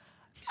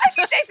 I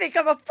think they think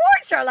I'm a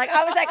porn star. Like,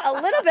 I was like a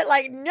little bit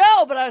like,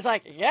 no, but I was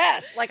like,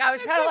 yes. Like, I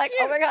was kind of like,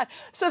 oh my God.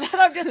 So then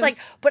I'm just like,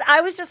 but I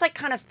was just like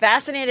kind of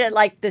fascinated at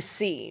like the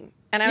scene.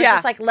 And I was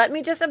just like, let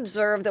me just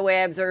observe the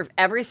way I observe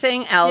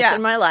everything else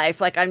in my life.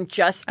 Like, I'm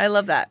just I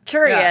love that.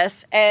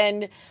 Curious.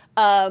 And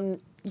and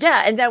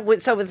then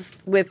with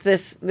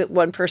this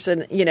one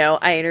person,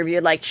 I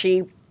interviewed, like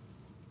she,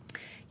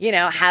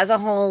 has a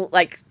whole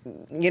like,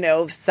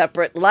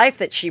 separate life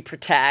that she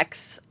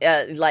protects,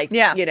 a lot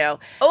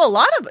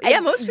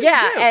of most people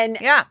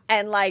do.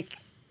 And like,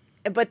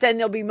 but then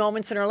there'll be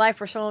moments in her life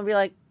where someone will be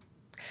like,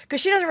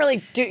 because she doesn't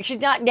really do, she's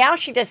not, now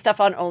she does stuff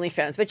on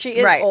OnlyFans, but she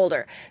is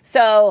older.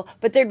 So,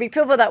 but there'd be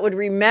people that would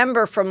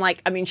remember from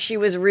like, I mean, she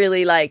was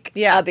really like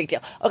a big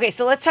deal. Okay,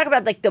 so let's talk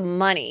about like the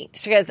money.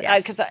 Because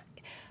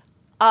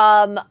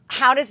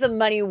how does the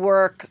money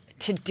work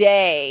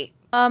today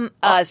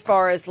as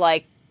far as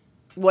like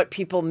what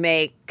people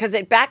make? Because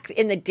back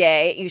in the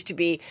day, it used to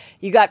be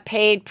you got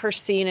paid per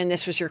scene and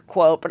this was your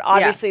quote. But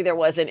obviously there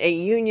wasn't a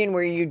union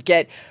where you'd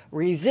get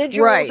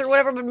residuals or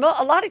whatever. But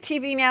a lot of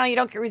TV now, you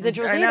don't get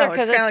residuals either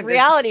because it's like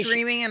reality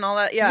streaming and all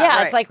that.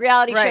 It's like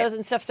reality shows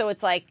and stuff. So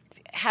it's like,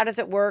 how does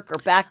it work, or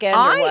back end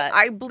or what?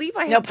 I believe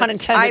I have no pun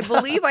intended. I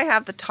believe I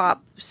have the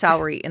top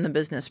salary in the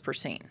business per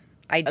scene.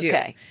 I do.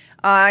 Okay.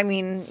 I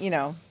mean,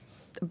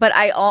 but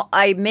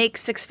I make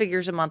 6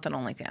 figures a month on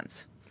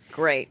OnlyFans.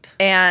 Great.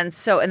 And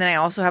then I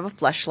also have a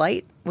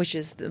fleshlight, which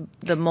is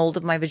the mold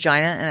of my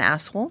vagina and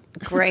asshole.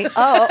 Great.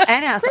 Oh,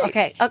 and asshole.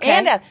 Okay.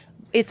 And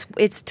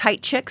it's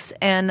Tight Chicks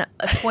and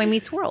Toy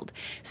Meets World.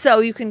 So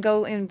you can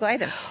go and buy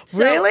them.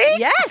 So, really?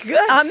 Yes.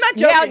 Good. I'm not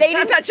joking.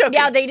 I'm not joking.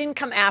 Yeah, they didn't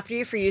come after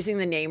you for using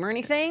the name or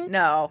anything?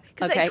 No.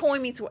 Because Toy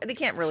Meets World, they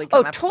can't really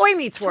come after. Toy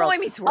Meets World. Toy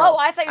Meets World. Oh,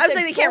 I thought you was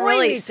saying they can't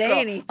really say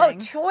anything. Oh,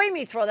 Toy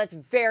Meets World. That's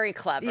very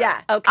clever. Yeah.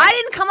 Okay. I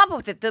didn't come up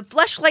with it. The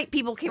fleshlight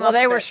people came up with it.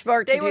 Well, they were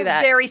smart to do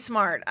that. They were very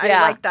smart. I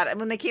like that. And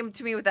when they came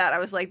to me with that, I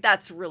was like,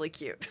 that's really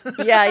cute.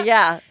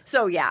 Yeah.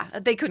 So,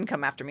 they couldn't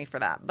come after me for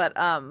that. But,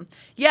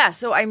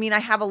 so, I mean, I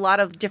have a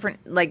lot of different,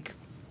 like,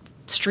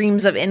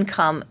 streams of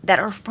income that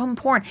are from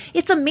porn.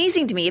 It's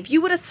amazing to me. If you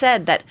would have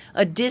said that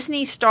a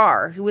Disney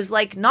star who was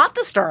like not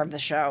the star of the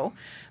show,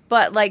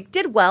 but like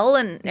did well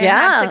and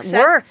had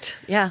success, worked,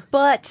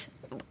 but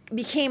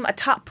became a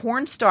top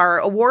porn star,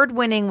 award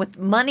winning with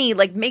money,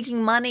 like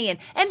making money,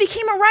 and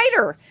became a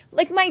writer,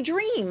 like my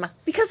dream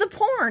because of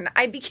porn.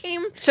 I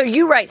became. So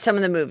you write some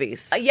of the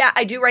movies?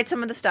 I do write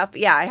some of the stuff.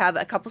 Yeah, I have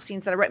a couple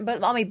scenes that I write,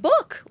 but on my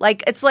book,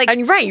 like it's like. And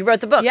you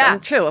wrote the book. Yeah,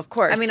 true, of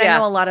course. I mean, I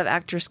know a lot of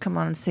actors come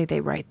on and say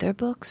they write their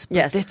books. But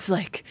yes, it's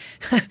like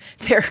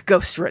they're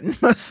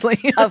ghostwritten mostly.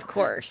 Of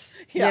course,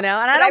 and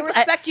I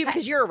respect you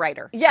because you're a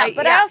writer. Yeah,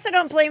 but I also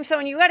don't blame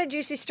someone. You got a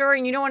juicy story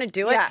and you don't want to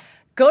do it. Yeah.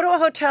 Go to a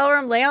hotel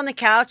room, lay on the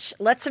couch,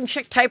 let some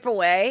chick type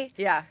away.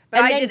 Yeah,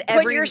 but and I did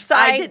every word of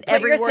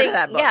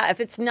that book. Yeah, if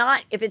it's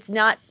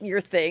not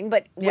your thing,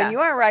 but when you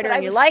are a writer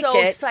and you like it,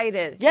 so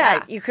excited.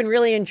 Yeah, you can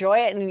really enjoy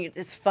it, and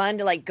it's fun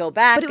to like go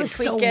back. But it was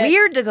so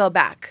weird to go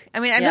back. I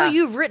mean, I know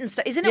you've written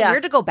stuff. Isn't it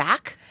weird to go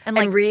back and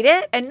like read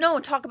it and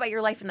talk about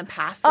your life in the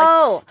past?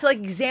 Like, to like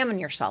examine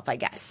yourself, I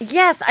guess.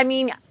 Yes, I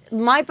mean.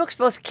 My books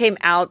both came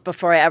out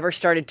before I ever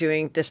started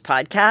doing this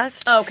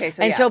podcast. Oh, okay,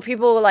 so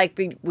people were like,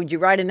 "Would you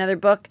write another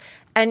book?"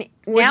 And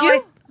would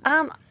you?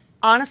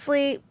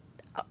 Honestly,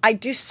 I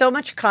do so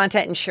much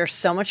content and share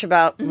so much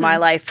about my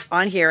life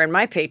on here and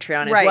my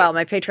Patreon as well.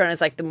 My Patreon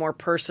is like the more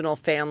personal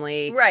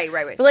family,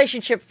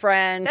 relationship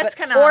friend. That's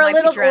kind of or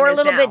a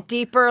little bit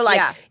deeper.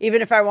 Like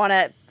even if I want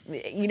to.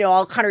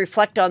 I'll kind of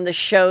reflect on the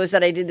shows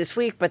that I did this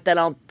week, but then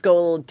I'll go a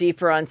little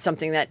deeper on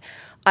something that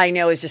I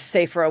know is just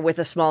safer with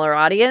a smaller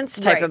audience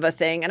type of a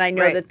thing. And I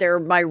know that they're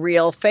my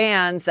real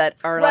fans that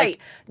are like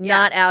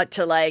not out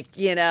to like,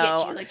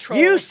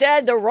 you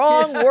said the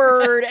wrong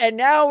word and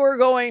now we're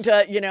going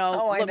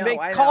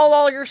to, call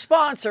all your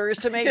sponsors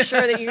to make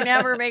sure that you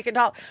never make it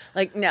all.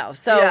 Like, no.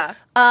 So,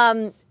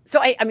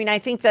 I mean, I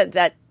think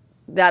that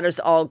is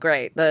all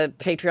great. The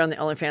Patreon, the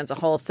OnlyFans, the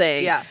whole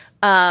thing. Yeah.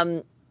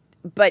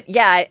 But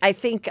yeah, I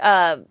think,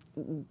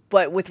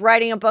 but with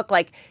writing a book,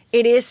 like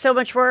it is so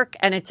much work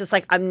and it's just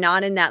like, I'm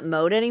not in that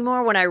mode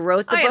anymore. When I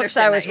wrote the books,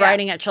 I was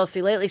writing at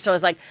Chelsea Lately. So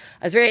I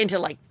was very into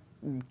like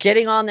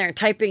getting on there and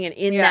typing and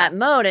in that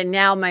mode. And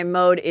now my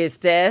mode is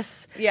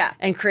this. Yeah.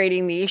 And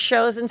creating these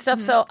shows and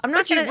stuff. So I'm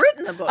not But you've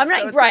written the book. I'm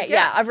not, so it's right. like,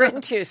 Yeah. I've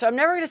written 2. So I'm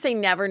never going to say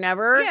never,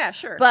 never. Yeah,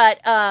 sure. But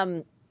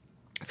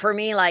for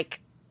me, like,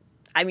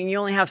 I mean, you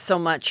only have so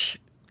much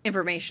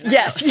information.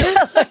 Yes.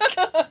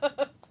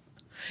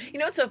 You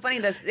know what's so funny?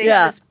 That they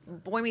have this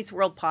Boy Meets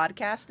World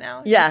podcast now.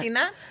 Have you seen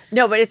that?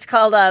 No, but it's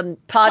called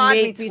Pod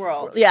Meets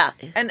World. Yeah.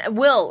 And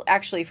Will,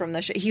 actually, from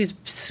the show, he's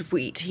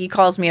sweet. He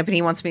calls me up and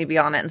he wants me to be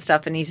on it and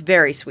stuff, and he's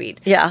very sweet.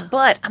 Yeah.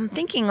 But I'm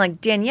thinking,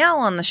 like, Danielle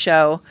on the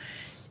show,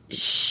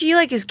 she,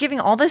 like, is giving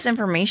all this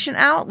information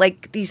out,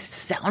 like, these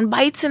sound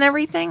bites and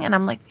everything, and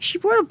I'm like, she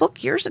wrote a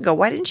book years ago.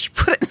 Why didn't she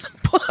put it in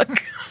the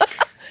book?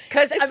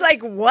 Because it's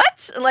like,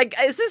 what? Like,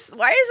 why is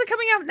it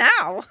coming out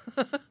now?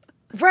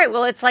 Right.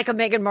 Well, it's like a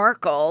Meghan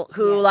Markle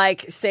who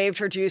like saved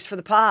her juice for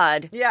the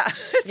pod. Yeah.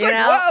 It's you like,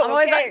 know? whoa, I'm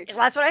always okay. like,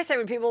 that's what I say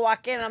when people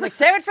walk in. I'm like,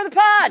 save it for the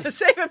pod.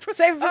 Save it for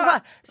the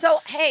pod.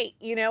 So, hey,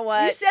 you know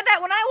what? You said that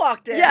when I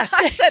walked in. Yes.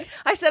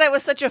 I said I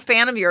was such a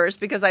fan of yours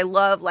because I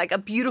love like a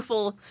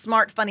beautiful,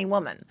 smart, funny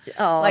woman.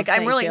 Oh, like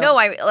I'm really you. no,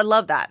 I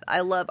love that. I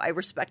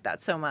respect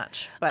that so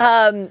much.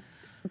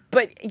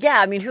 But yeah,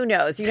 I mean, who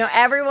knows? You know,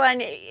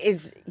 everyone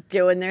is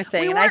doing their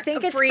thing, and I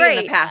think it's free great.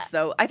 in the past,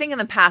 though. I think in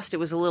the past it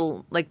was a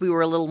little like we were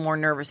a little more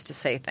nervous to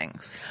say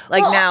things.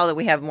 Like now that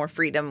we have more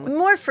freedom,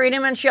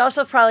 and she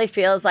also probably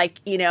feels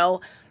like, you know,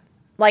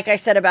 like I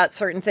said about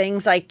certain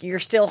things, like you're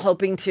still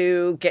hoping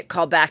to get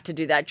called back to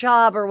do that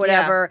job or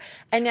whatever,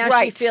 and now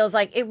she feels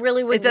like it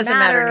really wouldn't doesn't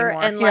matter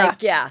anymore. And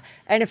like,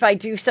 and if I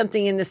do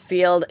something in this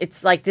field,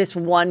 it's like this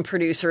one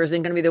producer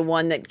isn't going to be the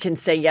one that can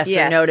say yes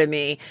or no to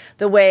me.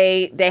 The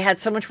way they had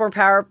so much more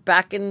power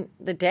back in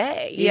the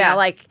day, you know,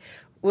 like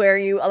where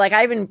you like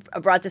I even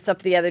brought this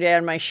up the other day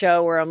on my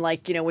show where I'm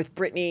like, you know, with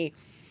Brittany.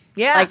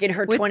 Yeah, like in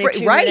her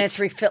 22 minutes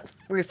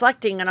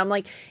reflecting, and I'm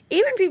like,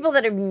 even people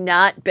that have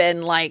not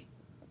been like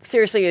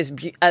seriously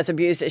as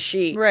abused as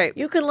she, right?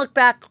 You can look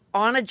back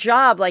on a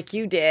job like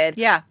you did,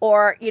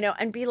 or you know,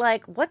 and be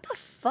like, what the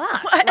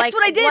fuck? That's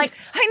what I did. Like,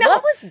 I know.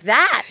 What was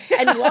that?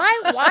 And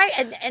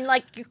why? And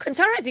like, you can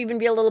sometimes even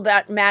be a little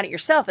bit mad at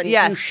yourself, and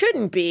you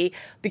shouldn't be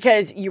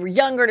because you were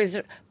younger.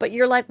 But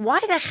you're like, why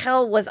the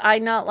hell was I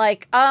not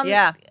like?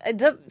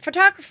 The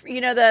photographer,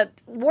 you know, the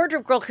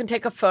wardrobe girl can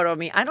take a photo of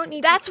me. I don't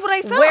need. That's what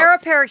I felt. Wear a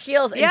pair of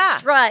heels and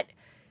strut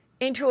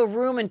into a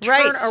room and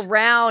turn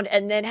around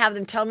and then have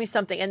them tell me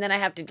something and then I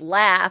have to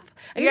laugh.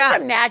 And you just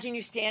imagine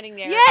you standing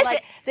there. Yes.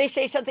 Like, they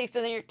say something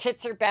so then your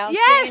tits are bouncing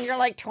and you're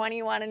like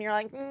 21 and you're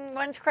like,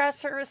 when's craft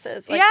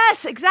services? Like,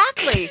 yes,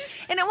 exactly.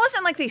 And it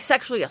wasn't like they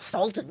sexually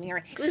assaulted me.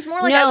 It was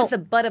more like I was the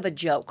butt of a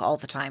joke all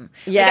the time.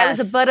 Yes. Like I was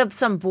the butt of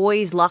some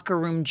boy's locker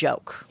room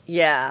joke.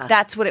 Yeah.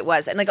 That's what it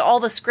was. And like all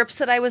the scripts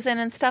that I was in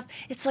and stuff,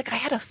 it's like I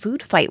had a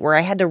food fight where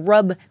I had to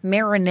rub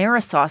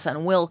marinara sauce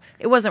on Will.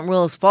 It wasn't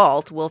Will's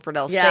fault, Will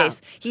Friedle's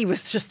face. He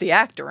was just the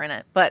actor in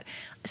it. But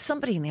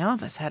somebody in the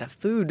office had a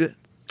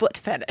foot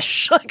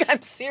fetish. Like,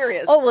 I'm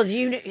serious. Oh, well,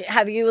 you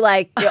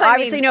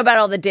obviously know about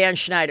all the Dan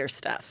Schneider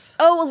stuff.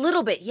 Oh, a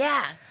little bit.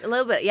 Yeah. A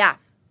little bit. Yeah.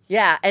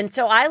 Yeah, and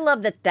so I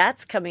love that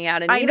that's coming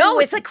out. And I know,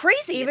 it's like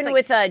crazy. Even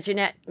with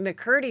Jeanette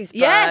McCurdy's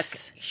book.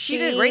 Yes, she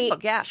did a great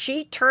book,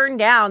 She turned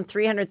down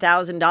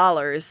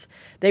 $300,000.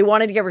 They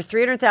wanted to give her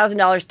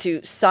 $300,000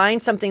 to sign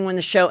something when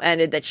the show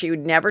ended that she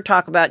would never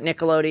talk about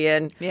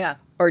Nickelodeon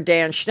or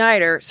Dan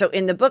Schneider. So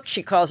in the book,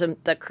 she calls him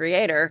the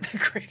creator.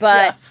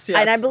 But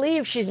and I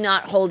believe she's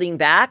not holding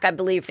back. I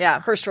believe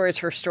her story is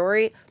her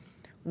story.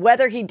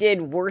 Whether he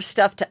did worse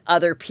stuff to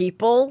other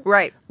people,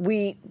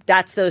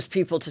 that's those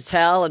people to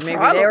tell, and maybe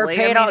they were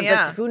paid on.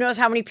 But who knows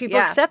how many people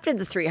accepted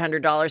the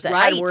 $300 that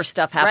had worse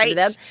stuff happen to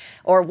them,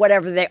 or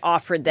whatever they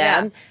offered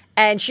them.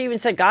 And she even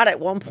said, "God, at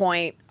one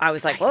point, I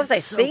was like, what was I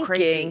thinking?"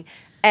 Crazy.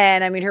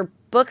 And I mean, her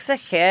book's a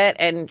hit,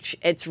 and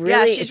it's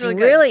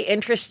really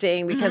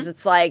interesting because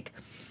it's like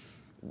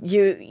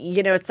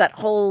you know, it's that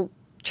whole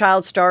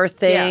child star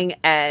thing,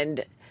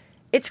 and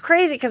it's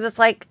crazy because it's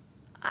like.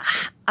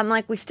 I'm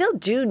like, we still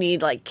do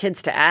need like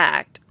kids to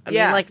act. I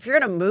mean, like if you're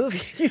in a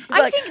movie,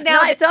 I think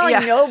now it's not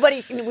like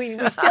nobody. We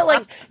still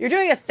like you're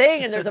doing a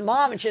thing, and there's a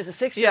mom, and she has a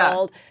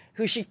 6-year-old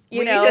who is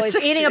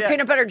eating a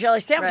peanut butter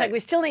jelly sandwich. Like we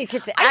still need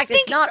kids to act.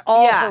 It's not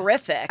all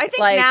horrific. I think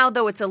now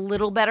though it's a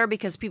little better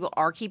because people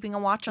are keeping a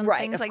watch on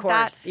things like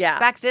that. Yeah.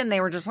 Back then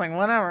they were just like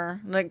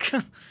whatever. Like you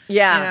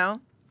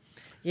know.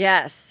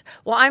 Yes.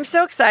 Well, I'm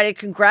so excited.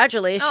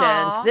 Congratulations.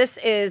 Aww. This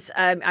is,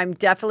 I'm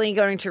definitely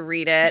going to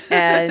read it.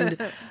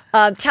 And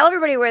tell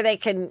everybody where they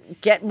can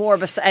get more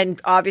and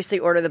obviously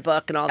order the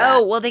book and all that.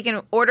 Oh, well, they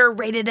can order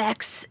Rated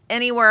X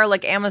anywhere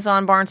like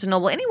Amazon, Barnes &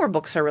 Noble, anywhere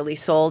books are really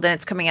sold. And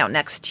it's coming out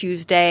next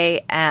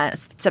Tuesday.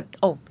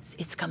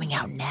 It's coming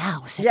out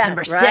now,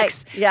 September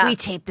 6th. Yeah. We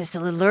taped this a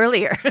little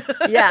earlier.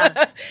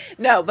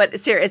 No, but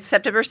it's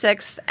September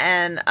 6th.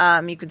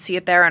 And you can see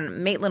it there.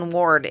 And Maitland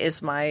Ward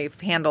is my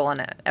handle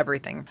on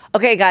everything.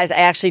 Okay, guys, I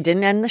actually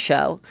didn't end the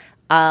show.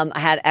 I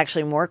had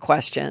actually more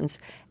questions,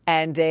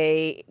 and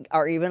they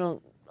are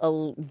even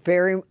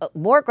very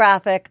more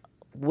graphic,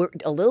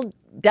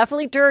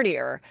 definitely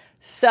dirtier.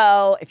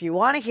 So if you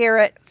want to hear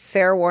it,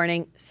 fair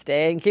warning,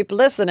 stay and keep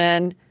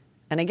listening.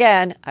 And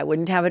again, I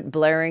wouldn't have it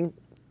blaring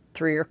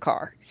through your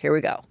car. Here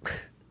we go.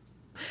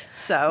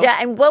 So yeah,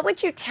 and what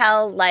would you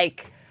tell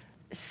like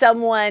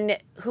someone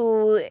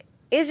who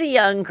is a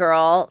young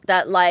girl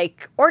that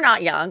like, or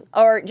not young,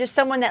 or just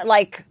someone that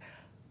like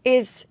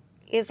is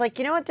like,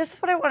 you know what, this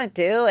is what I want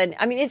to do? And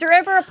I mean, is there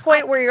ever a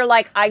point where you're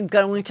like, I'm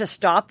going to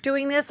stop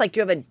doing this? Like, do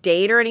you have a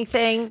date or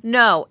anything?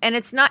 No, and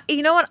it's not,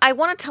 you know what, I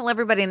want to tell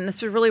everybody, and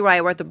this is really why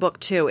I wrote the book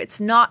too, it's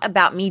not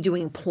about me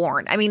doing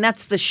porn. I mean,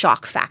 that's the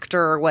shock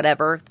factor or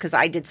whatever, because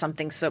I did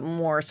something so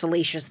more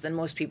salacious than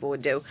most people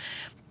would do.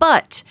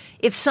 But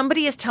if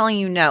somebody is telling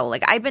you no,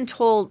 like I've been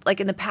told, like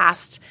in the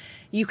past,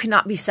 you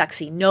cannot be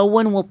sexy. No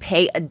one will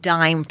pay a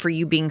dime for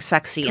you being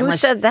sexy. Who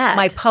said that?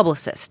 My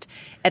publicist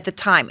at the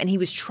time. And he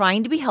was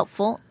trying to be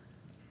helpful,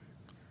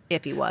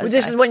 if he was.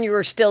 This is when you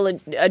were still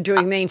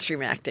doing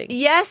mainstream acting.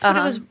 Yes, but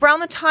it was around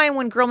the time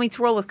when Girl Meets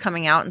World was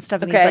coming out and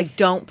stuff. And he's like,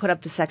 don't put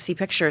up the sexy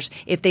pictures.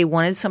 If they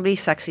wanted somebody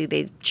sexy,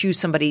 they'd choose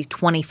somebody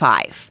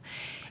 25.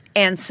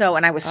 And so,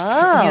 and I was,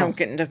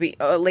 getting to be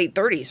late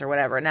 30s or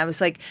whatever. And I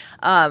was like,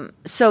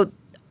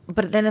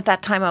 but then at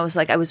that time I was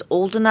like, I was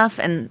old enough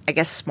and I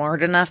guess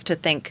smart enough to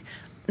think,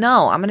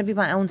 no, I'm going to be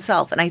my own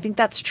self. And I think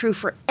that's true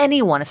for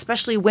anyone,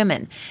 especially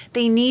women.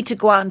 They need to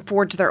go out and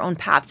forge their own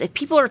paths. If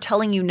people are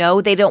telling you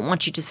no, they don't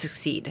want you to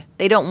succeed.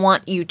 They don't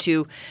want you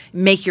to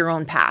make your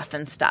own path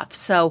and stuff.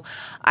 So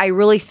I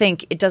really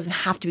think it doesn't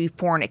have to be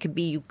porn. It could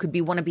be, you could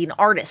want to be an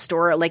artist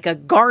or like a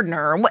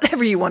gardener or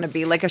whatever you want to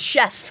be, like a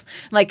chef.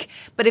 Like,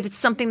 but if it's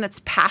something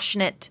that's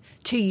passionate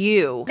to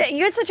you.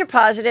 You had such a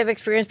positive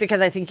experience because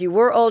I think you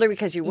were older,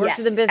 because you worked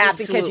in the business,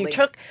 because you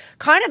took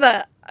kind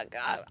of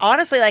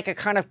honestly like a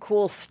kind of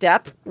cool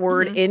step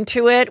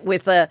into it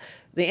with the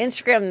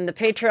Instagram and the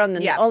Patreon and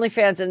the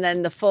OnlyFans and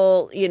then the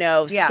full,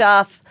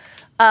 stuff.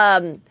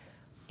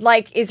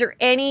 Like, is there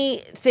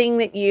anything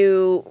that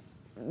you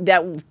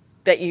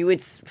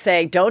would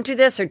say, don't do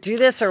this or do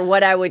this, or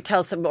what I would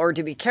tell some, or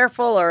to be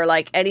careful, or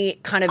like any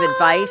kind of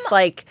advice,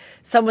 like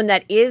someone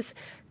that is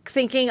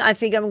thinking, I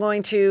think I'm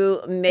going to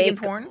make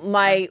porn?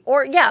 Like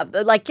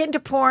get into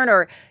porn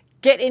or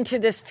get into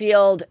this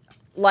field.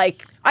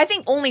 Like, I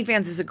think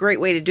OnlyFans is a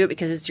great way to do it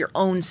because it's your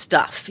own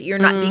stuff. You're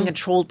not being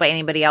controlled by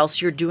anybody else.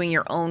 You're doing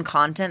your own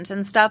content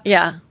and stuff.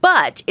 Yeah.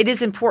 But it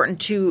is important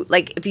to,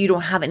 like, if you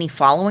don't have any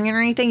following or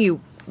anything, you,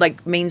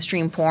 like,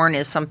 mainstream porn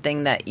is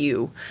something that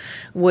you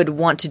would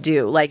want to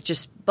do. Like,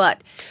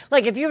 but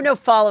like if you have no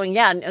following,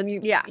 yeah.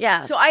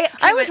 So I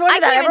always wonder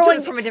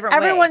that from a different way.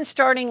 Everyone's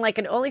starting like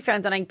an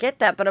OnlyFans, and I get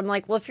that, but I'm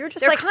like, well, if you're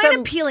just they're like kind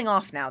of peeling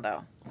off now,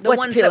 though.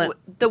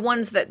 The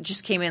ones that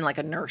just came in like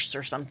a nurse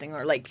or something,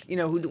 or like,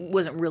 who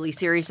wasn't really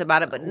serious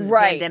about it, but in the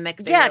pandemic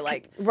they were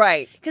like,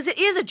 because it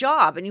is a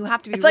job and you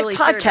have to be. It's really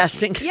like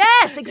podcasting. Serious.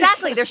 Yes,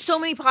 exactly. There's so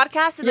many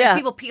podcasts and then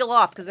people peel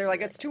off because they're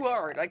like, it's too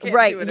hard. I can't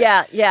do it.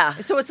 Yeah.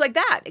 So it's like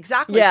that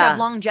exactly. To have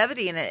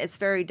longevity in it, it's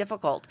very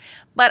difficult.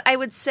 But I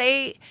would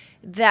say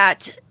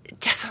that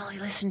definitely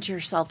listen to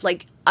yourself.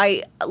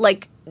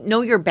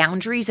 Know your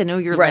boundaries and know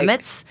your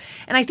limits.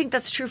 And I think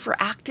that's true for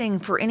acting,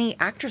 for any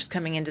actress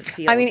coming into the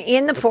field. I mean,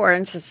 in the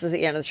porn, since this is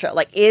the end of the show,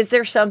 like, is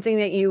there something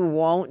that you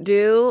won't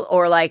do,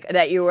 or like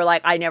that you were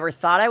like, I never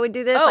thought I would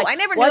do this? Oh, like, I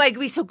never knew I'd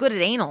be so good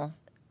at anal.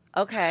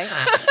 Okay.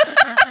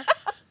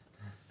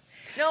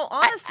 No,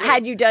 honestly.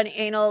 Had you done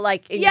anal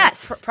like in your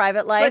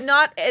private life? But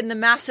not in the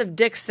massive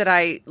dicks that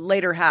I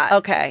later had.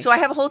 Okay. So I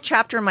have a whole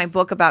chapter in my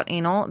book about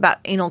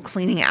anal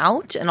cleaning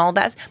out and all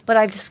that. But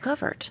I've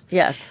discovered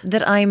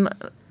that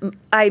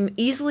I'm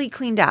easily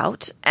cleaned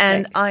out,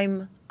 and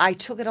I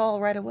took it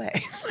all right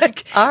away.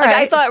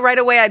 I thought right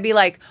away I'd be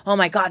like, oh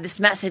my God, this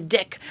massive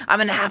dick. I'm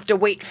going to have to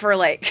wait for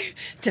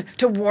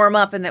to warm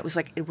up. And it was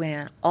like, it went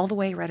in all the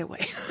way right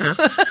away.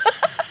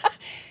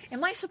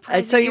 Am I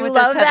surprised? So you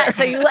love that.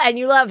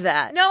 You love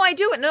that. No, I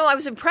do. No, I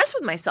was impressed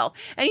with myself.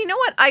 And you know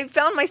what? I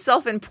found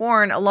myself in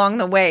porn along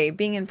the way,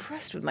 being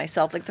impressed with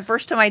myself. Like the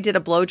first time I did a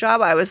blowjob,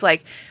 I was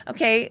like,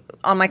 okay,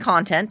 on my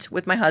content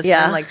with my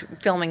husband,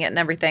 like filming it and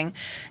everything.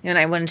 And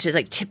I wanted to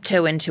like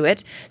tiptoe into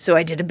it, so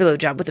I did a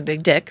blowjob with a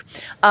big dick.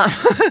 I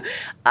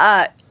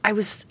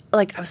was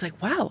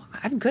like, wow,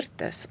 I'm good at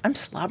this. I'm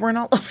slobbering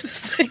all over this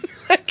thing.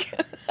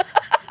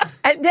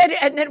 And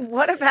then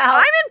what about?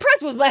 I'm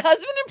impressed with my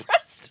husband.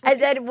 Impressed.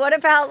 And then what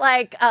about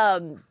like?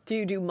 Do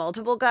you do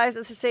multiple guys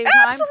at the same time?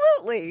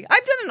 Absolutely.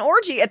 I've done an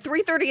orgy at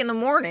 3:30 in the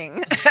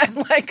morning,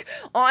 like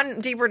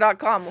on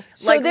deeper.com.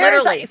 So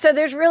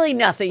there's really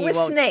nothing with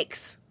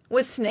snakes.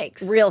 With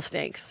snakes, real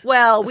snakes.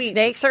 Well,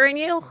 snakes are in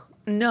you.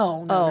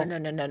 No.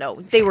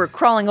 They were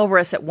crawling over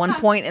us at one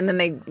point, and then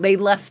they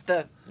left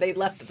the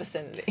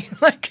vicinity.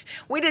 Like,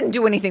 we didn't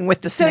do anything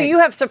with the snakes. So you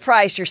have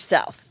surprised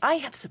yourself. I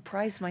have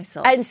surprised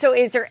myself. And so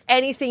is there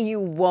anything you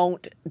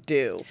won't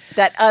do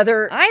that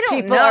other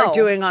people are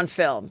doing on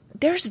film?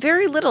 There's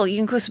very little. You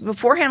can, because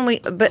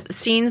beforehand, but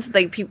scenes,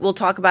 like, people will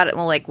talk about it and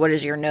we'll like, what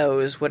is your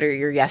no's? What are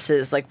your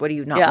yeses? Like, what do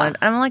you not want?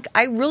 And I'm like,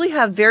 I really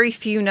have very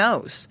few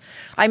no's.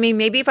 I mean,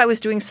 maybe if I was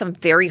doing some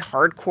very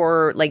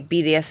hardcore, like,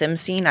 BDSM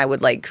scene, I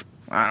would like,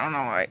 I don't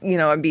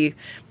know, I'd be,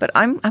 but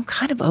I'm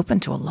kind of open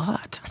to a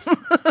lot.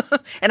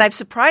 And I've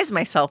surprised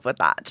myself with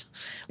that.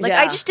 Like,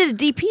 I just did a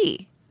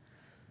DP.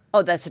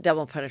 Oh, that's a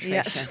double penetration.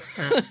 Yes.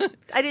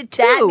 I did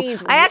 2. That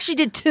means I actually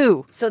did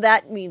 2. So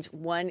that means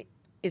one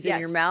is in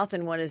your mouth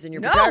and one is in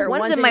your vagina. No,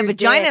 one's in my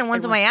vagina and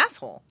one's in my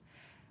asshole.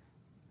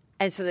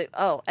 And so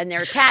and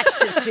they're attached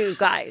to 2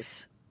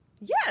 guys.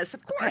 Yes,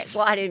 of course. Okay.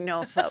 Well, I didn't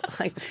know if that,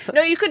 like.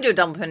 No, you could do a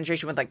double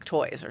penetration with like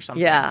toys or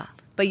something. Yeah.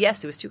 But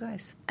yes, it was 2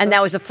 guys. And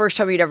that was the first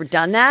time you'd ever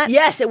done that?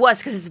 Yes, it was,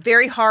 because it's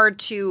very hard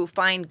to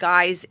find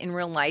guys in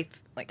real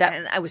life like that.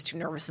 And I was too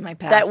nervous in my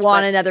past. That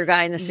want another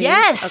guy in the scene?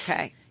 Yes.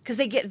 Okay. Because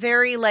they get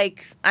very,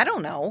 like, I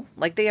don't know,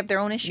 like they have their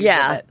own issues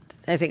Yeah. with it.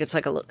 I think it's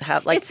like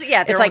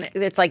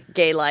it's like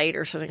gay light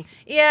or something.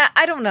 Yeah,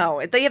 I don't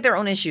know. They have their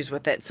own issues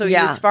with it. So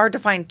it's hard to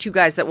find 2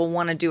 guys that will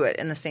want to do it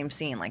in the same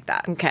scene like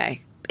that.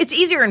 Okay. It's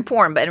easier in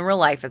porn, but in real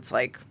life, it's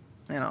like,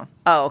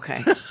 Oh,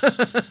 okay.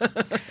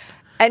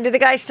 And do the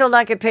guys still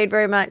not get paid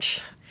very much?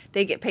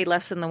 They get paid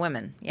less than the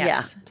women.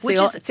 Yes. Yeah.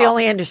 It's the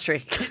only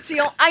industry.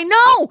 I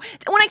know.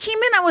 When I came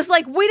in, I was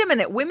like, wait a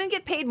minute. Women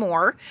get paid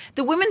more.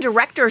 The women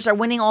directors are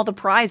winning all the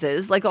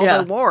prizes, like all the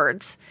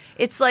awards.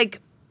 It's like,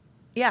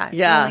 it's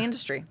the only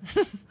industry.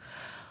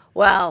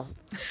 Well,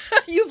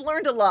 you've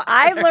learned a lot.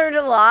 I've learned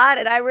a lot,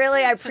 and I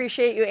really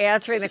appreciate you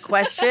answering the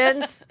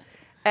questions.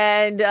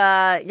 And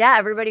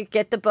everybody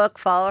get the book,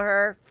 follow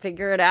her,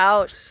 figure it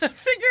out.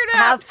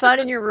 Have fun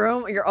in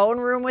your own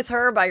room with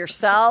her by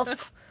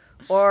yourself,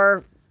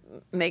 or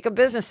make a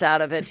business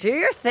out of it. Do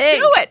your thing.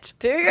 Do it.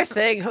 Do your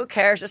thing. Who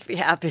cares? Just be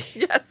happy.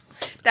 Yes.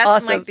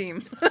 That's my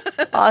theme.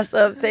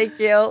 Awesome. Thank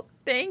you.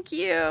 Thank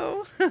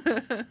you.